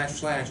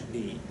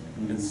 //d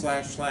and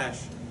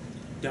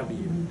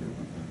 //w.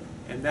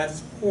 And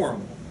that's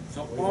horrible.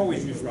 So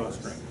always use raw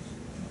strings.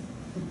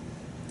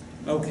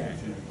 Okay.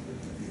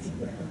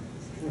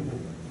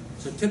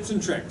 So tips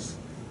and tricks.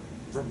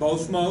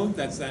 Verbose mode,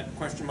 that's that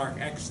question mark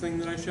X thing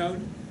that I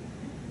showed.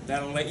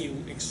 That'll let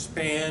you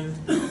expand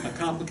a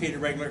complicated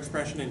regular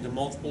expression into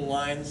multiple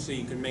lines so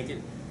you can make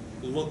it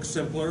look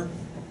simpler,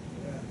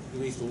 at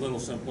least a little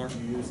simpler. Do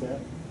you use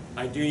that?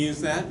 I do use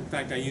that. In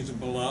fact, I use it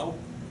below.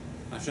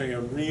 I'll show you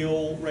a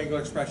real regular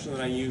expression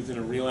that I use in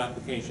a real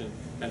application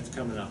that's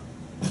coming up.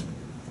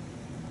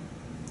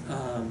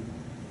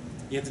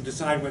 You have to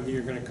decide whether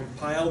you're going to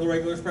compile the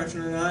regular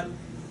expression or not.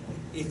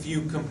 If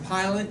you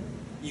compile it,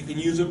 you can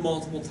use it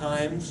multiple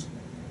times,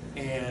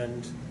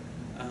 and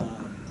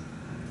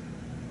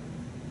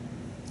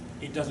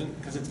it doesn't,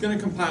 because it's going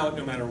to compile it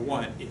no matter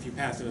what if you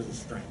pass it as a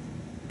string.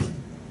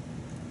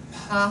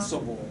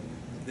 Possible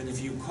that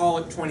if you call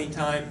it 20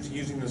 times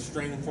using the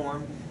string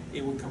form,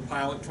 it would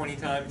compile it 20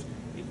 times.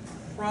 It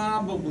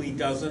probably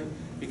doesn't,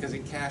 because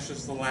it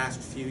caches the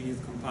last few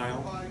you've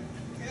compiled.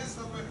 Is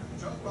the winner.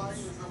 Joe Biden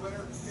is the winner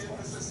in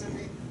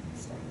Mississippi.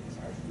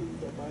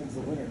 Joe Biden's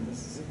the winner in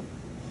Mississippi.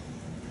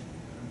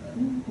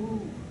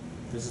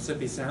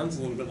 Mississippi sounds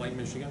a little bit like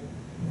Michigan.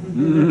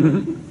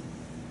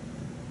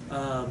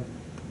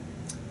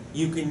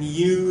 You can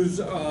use,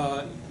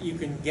 you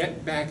can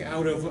get back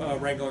out of a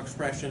regular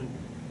expression.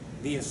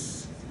 The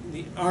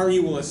RE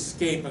will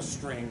escape a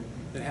string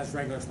that has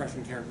regular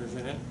expression characters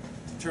in it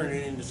to turn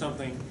it into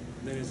something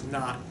that is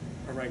not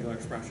a regular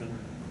expression.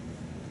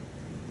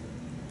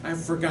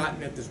 I've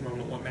forgotten at this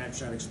moment what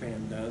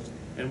match.expand does,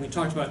 and we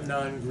talked about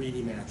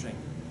non-greedy matching.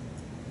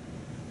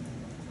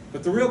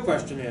 But the real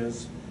question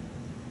is,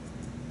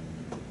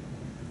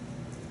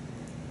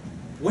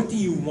 what do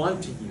you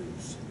want to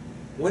use?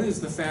 What is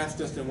the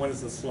fastest and what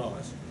is the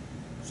slowest?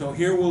 So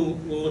here we'll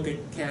look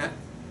at cat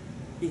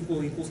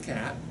equals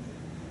cat.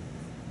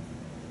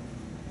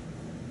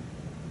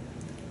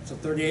 So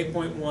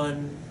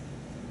 38.1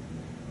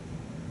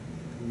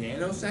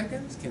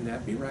 nanoseconds, can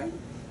that be right?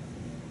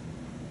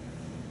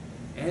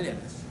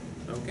 NS,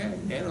 okay,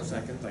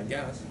 nanoseconds, I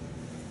guess.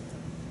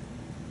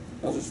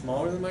 Those are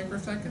smaller than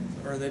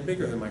microseconds, or are they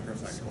bigger than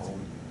microseconds?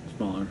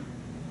 Smaller.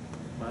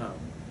 Wow.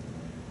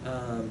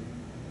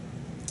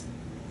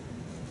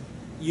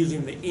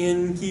 Using the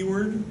in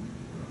keyword,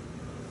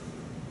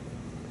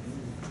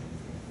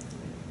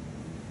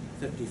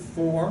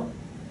 54.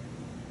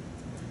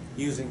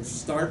 Using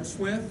starts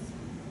with,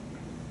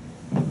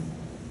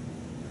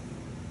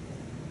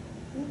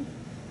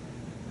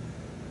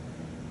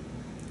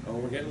 oh,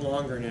 we're getting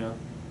longer now.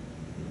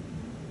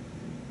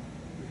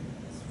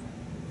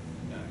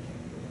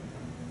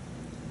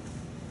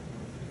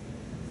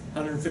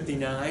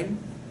 $159.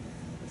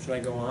 Should I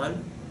go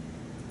on?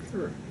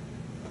 Sure.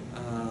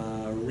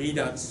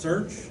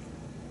 Re.search.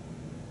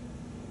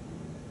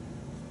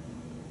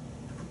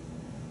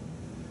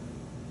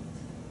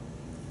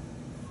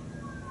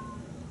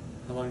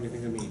 How long do you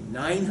think it'll be?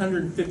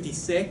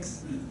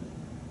 956.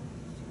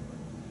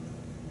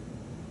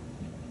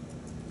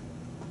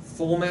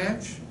 full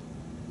match.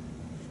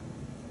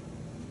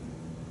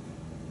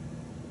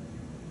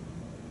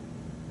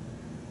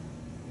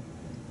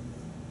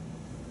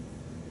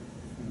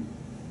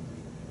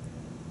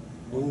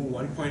 Ooh,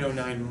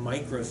 1.09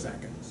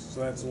 microseconds.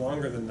 So that's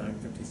longer than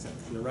 956.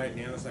 You're right,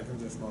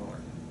 nanoseconds are smaller.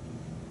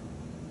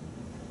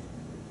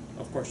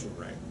 Of course you're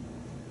right.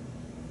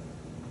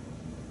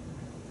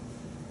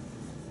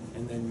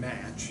 And then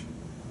match.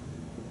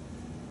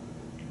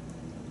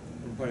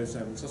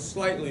 1.07, so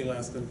slightly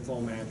less than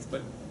full match,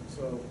 but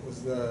So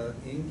was the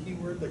in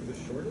keyword like the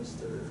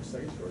shortest or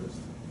second shortest?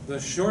 the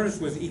shortest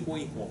was equal.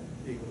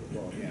 Equal.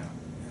 Well, yeah.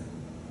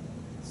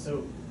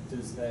 So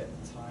does that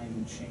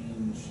time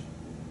change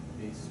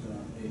based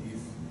on, if,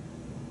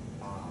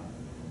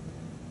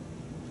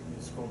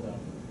 scroll down a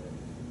little bit.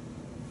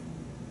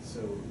 So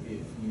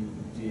if you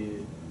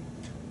did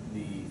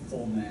the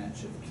full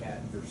match of cat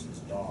versus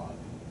dog,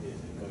 is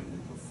it going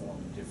to perform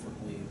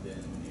differently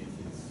than if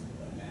it's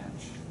a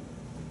match?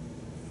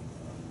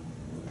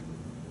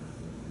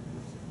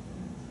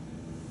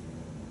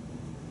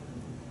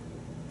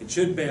 It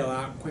should bail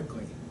out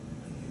quickly,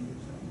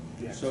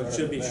 Yeah, so it shorter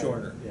should be than that.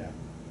 shorter. Yeah.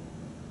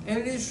 And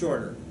it is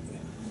shorter,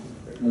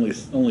 Only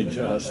But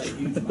not just. by a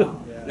huge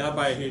amount. Yeah. not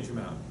by a huge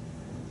amount,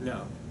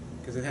 no,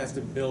 because it has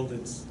to build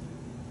its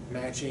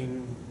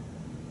matching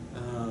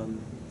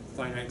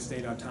finite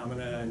state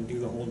automata and do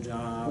the whole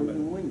job. But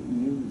you And, wouldn't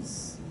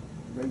use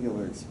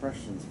regular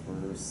expressions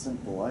for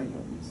simple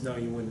items. no,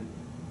 you wouldn't.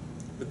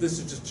 But this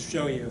is just to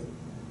show you,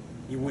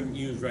 you wouldn't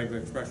use regular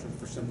expressions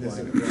for simple This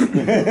items.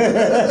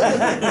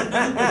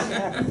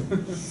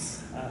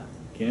 is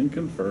Can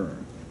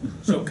confirm.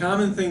 So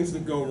common things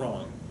that go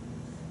wrong.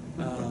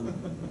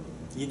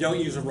 You don't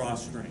use a raw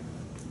string.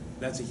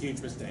 That's a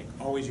huge mistake.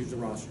 Always use a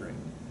raw string.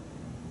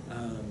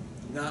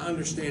 Not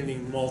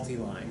understanding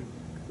multi-line,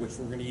 which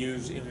we're going to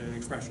use in an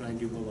expression I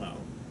do below.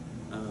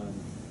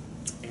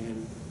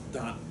 And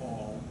dot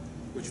all,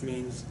 which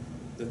means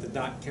that the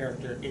dot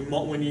character,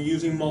 when you're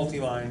using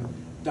multi-line,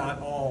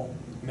 dot all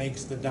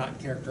makes the dot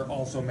character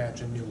also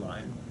match a new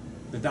line.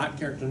 The dot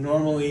character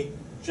normally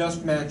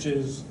just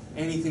matches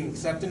anything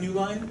except a new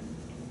line.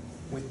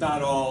 With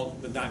dot all,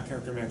 the dot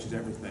character matches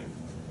everything.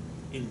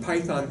 In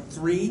Python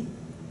 3,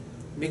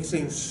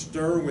 mixing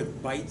stir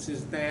with bytes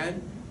is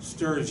bad.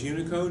 Stir is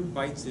Unicode,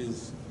 bytes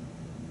is,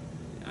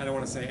 I don't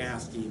want to say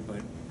ASCII,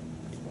 but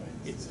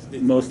it's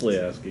Mostly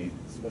ASCII.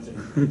 It's a bunch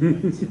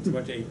of it's a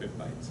bunch of 8-bit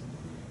bytes.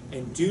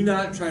 And do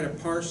not try to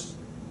parse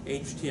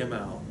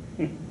HTML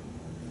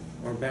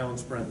or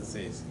balance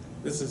parentheses.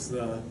 This is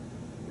the,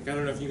 like, I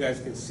don't know if you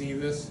guys can see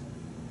this.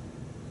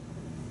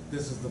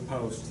 This is the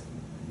post,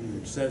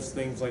 which says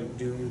things like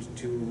doomed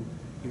to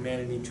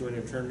humanity to an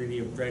eternity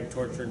of dread,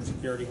 torture, and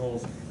security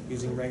holes,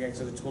 using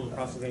regex as a tool to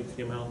process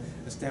HTML,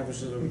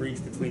 establishes a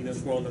breach between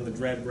this world and the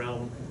dread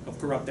realm of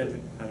corrupt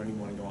entity. I don't even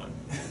want to go on.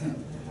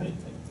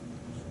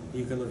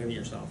 You can look at it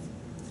yourself.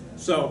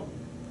 So,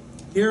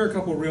 here are a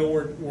couple real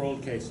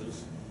world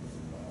cases.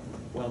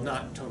 Well,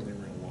 not totally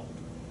real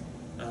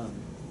world.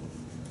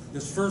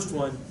 This first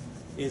one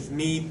is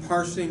me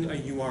parsing a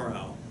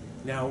URL.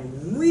 Now,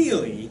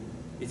 really,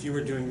 if you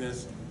were doing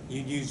this,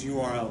 you'd use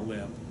URL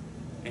lib,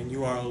 and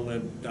URL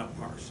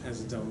lib.parse has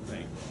its own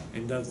thing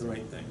and does the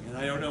right thing. And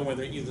I don't know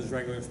whether it uses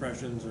regular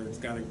expressions or it's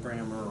got a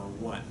grammar or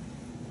what,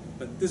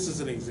 but this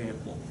is an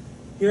example.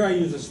 Here I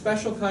use a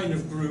special kind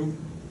of group,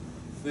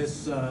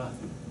 this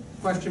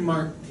question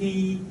mark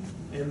P,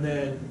 and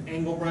then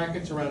angle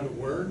brackets around a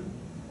word.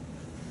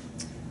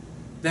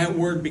 That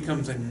word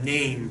becomes a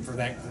name for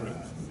that group.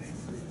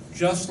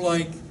 Just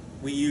like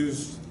we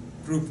use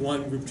group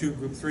 1, group 2,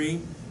 group 3,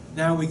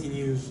 now we can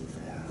use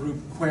group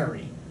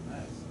query.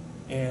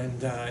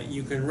 And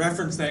you can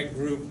reference that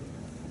group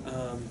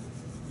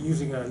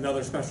using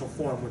another special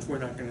form, which we're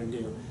not going to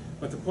do.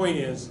 But the point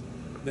is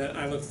that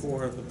I look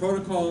for the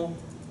protocol,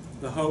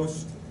 the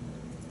host,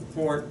 the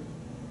port,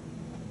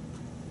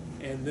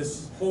 and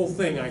this whole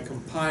thing I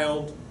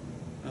compiled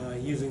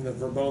using the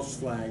verbose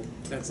flag.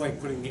 That's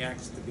like putting the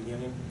X at the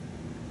beginning,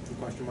 the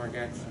question mark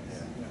X.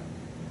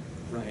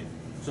 Right.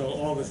 So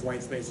all this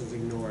white space is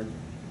ignored.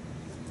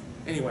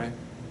 Anyway,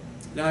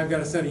 now I've got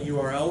a set of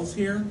URLs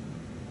here.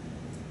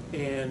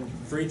 And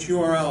for each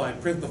URL, I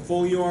print the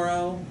full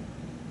URL.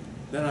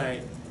 Then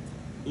I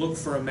look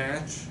for a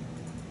match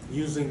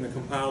using the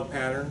compiled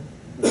pattern.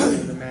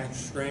 And the match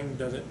string,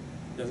 does it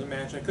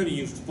match? I could have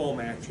used full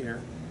match here.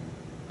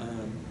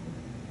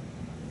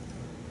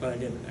 But I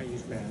didn't. I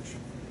used match.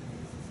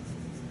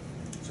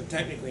 So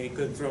technically, it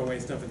could throw away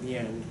stuff at the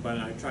end, but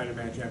I try to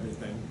match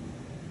everything.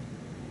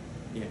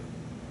 Yeah.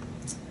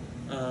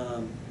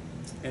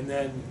 And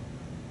then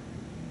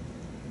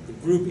the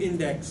group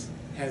index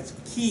has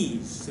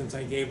keys since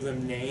I gave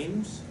them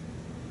names.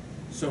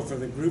 So for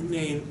the group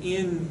name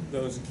in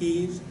those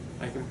keys,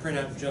 I can print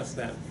out just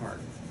that part.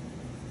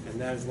 And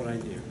that is what I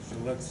do. So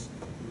let's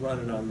run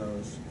it on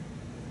those.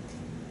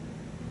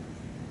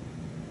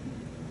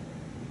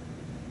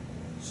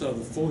 So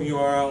the full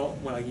URL,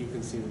 well, you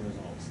can see the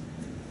results.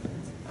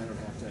 I don't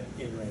have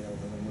to iterate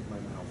over them with my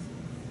mouth.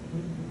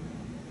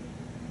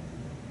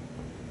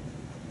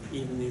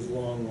 even these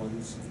long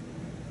ones,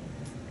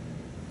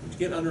 which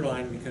get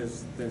underlined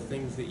because they're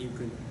things that you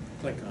could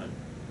click on.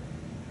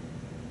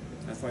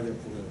 That's why they're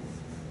blue.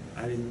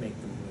 I didn't make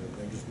them blue.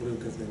 They're just blue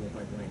because they look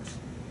like links.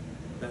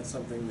 That's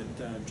something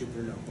that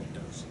Jupyter Notebook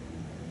does.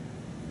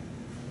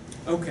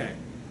 Okay.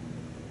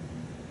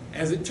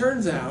 As it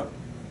turns out,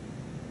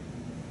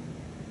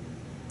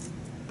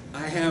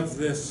 I have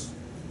this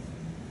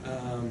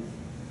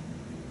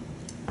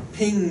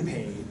ping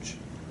page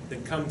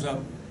that comes up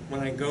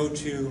when I go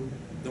to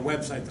the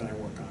website that I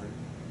work on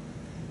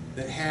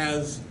that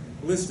has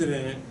listed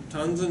in it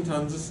tons and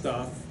tons of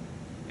stuff,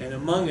 and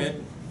among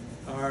it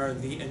are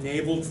the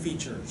enabled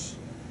features,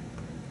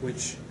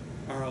 which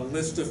are a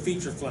list of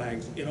feature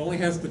flags. It only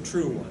has the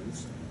true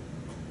ones.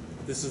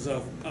 This is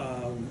a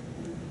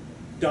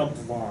dump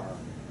var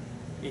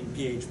in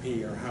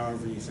PHP, or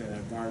however you say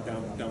that, var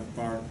dump, dump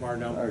var, var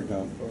dump. Or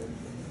dump.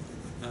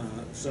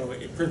 So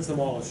it prints them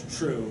all as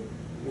true.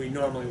 We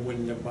normally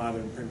wouldn't have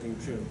bothered printing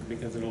true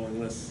because it only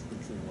lists the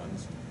true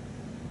ones.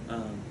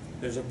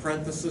 There's a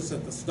parenthesis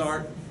at the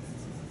start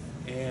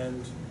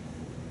and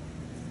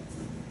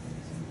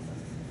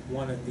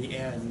one at the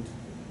end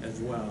as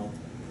well.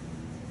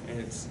 And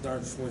it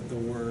starts with the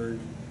word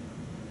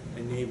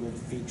enabled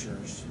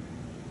features,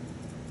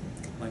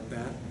 like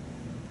that.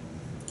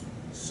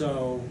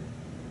 So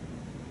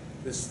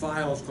this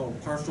file is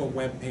called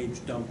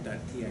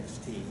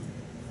partialwebpagedump.txt.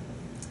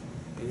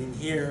 And in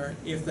here,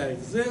 if that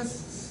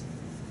exists,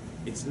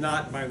 it's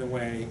not, by the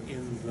way,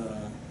 in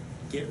the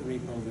Git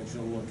repo that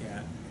you'll look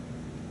at,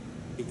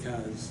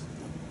 because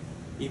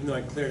even though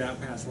I cleared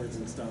out passwords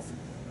and stuff,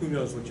 who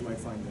knows what you might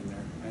find in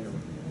there? I don't know.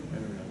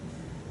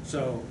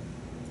 So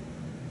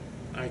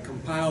I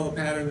compile the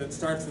pattern that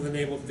starts with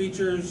enabled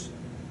features,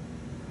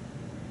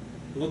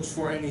 looks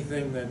for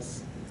anything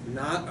that's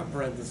not a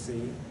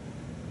parenthesis,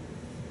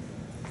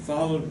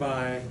 followed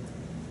by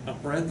a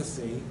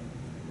parenthesis,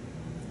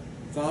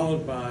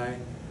 followed by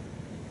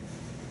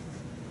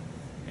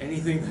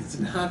anything that's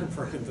not a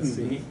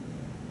parenthesis,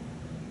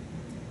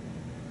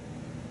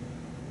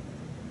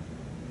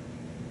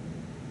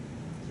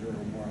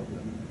 Zero more of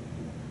them.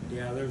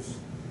 yeah, there's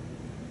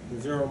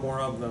 0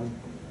 more of them,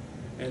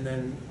 and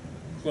then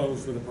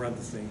close with a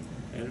parenthesis,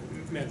 and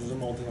it matches a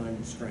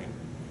multi-line string.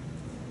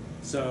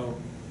 So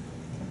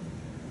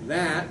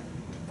that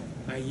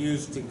I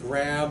use to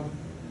grab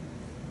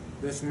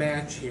this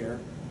match here,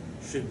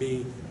 should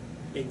be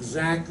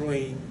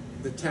exactly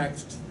the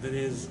text that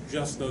is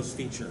just those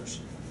features,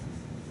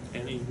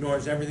 and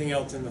ignores everything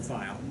else in the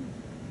file.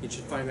 It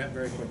should find that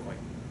very quickly.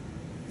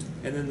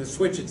 And then the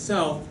switch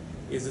itself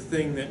is a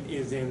thing that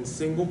is in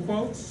single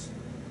quotes,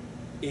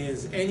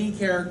 is any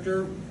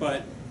character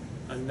but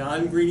a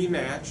non-greedy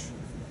match,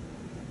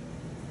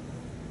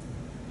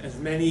 as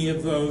many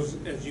of those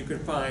as you can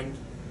find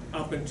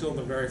up until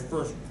the very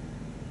first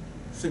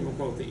single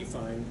quote that you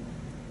find,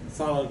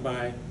 followed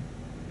by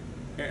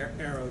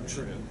arrow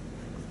true.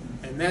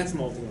 And that's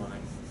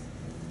multi-line.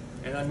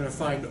 And I'm going to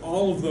find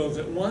all of those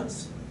at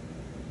once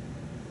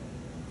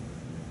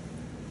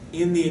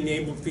in the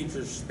enabled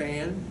features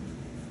span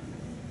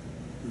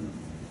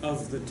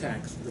of the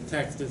text. The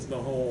text is the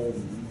whole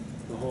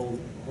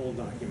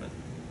document.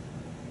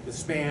 The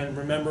span,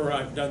 remember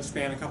I've done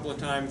span a couple of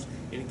times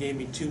and it gave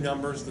me 2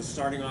 numbers, the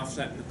starting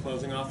offset and the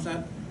closing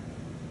offset.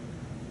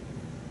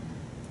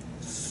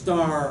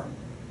 Star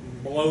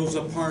blows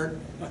apart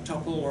a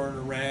tuple or an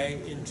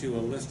array into a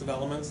list of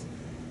elements.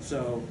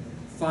 So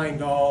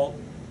find all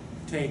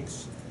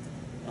takes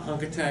a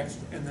hunk of text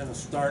and then a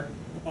start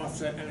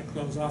offset and a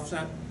close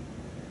offset.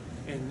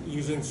 And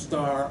using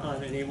star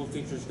on enabled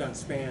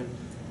features.span,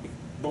 it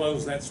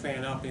blows that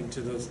span up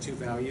into those 2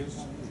 values.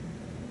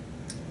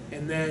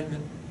 And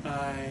then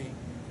I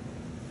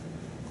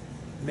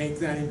make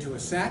that into a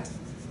set,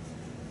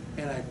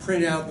 and I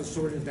print out the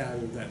sorted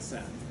value of that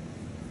set.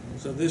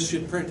 So this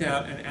should print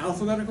out an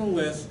alphabetical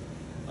list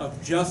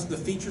of just the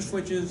feature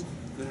switches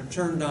that are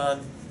turned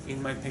on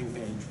in my ping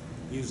page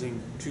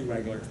using 2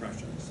 regular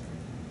expressions.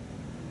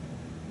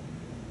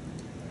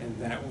 And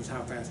that was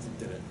how fast it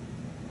did it.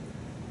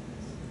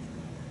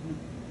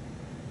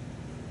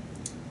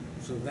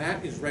 So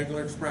that is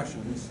regular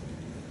expressions.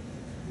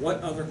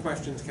 What other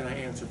questions can I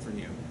answer for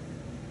you?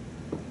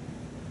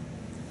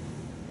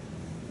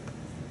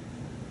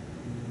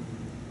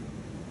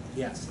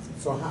 Yes.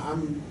 So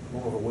I'm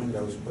more of a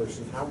Windows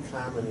person. How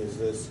common is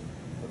this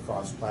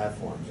across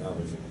platforms? In other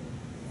words,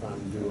 if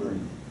I'm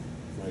doing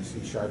my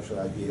C#, should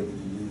I be able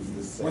to use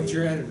this? Say, What's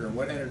your editor?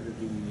 What editor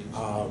do you use?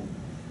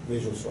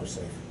 Visual Source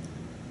Safe.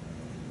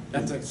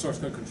 That's a source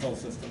code control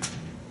system.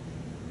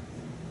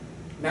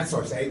 Not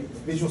Source Safe,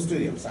 Visual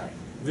Studio, sorry.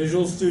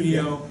 Visual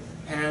Studio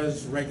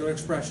has regular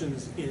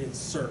expressions in its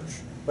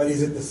search. But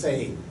is it the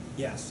same?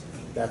 Yes.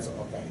 That's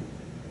okay.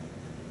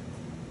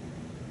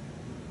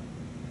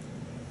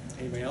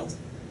 Anybody else?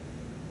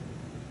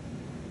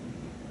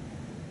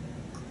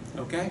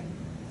 Okay.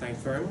 Thanks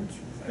very much.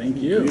 Thank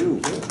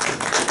you. So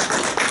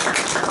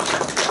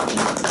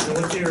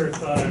what's your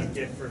thought on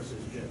GIF versus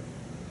GIF?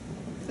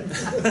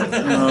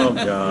 Oh,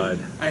 God.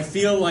 I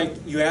feel like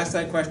you asked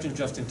that question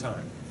just in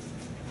time.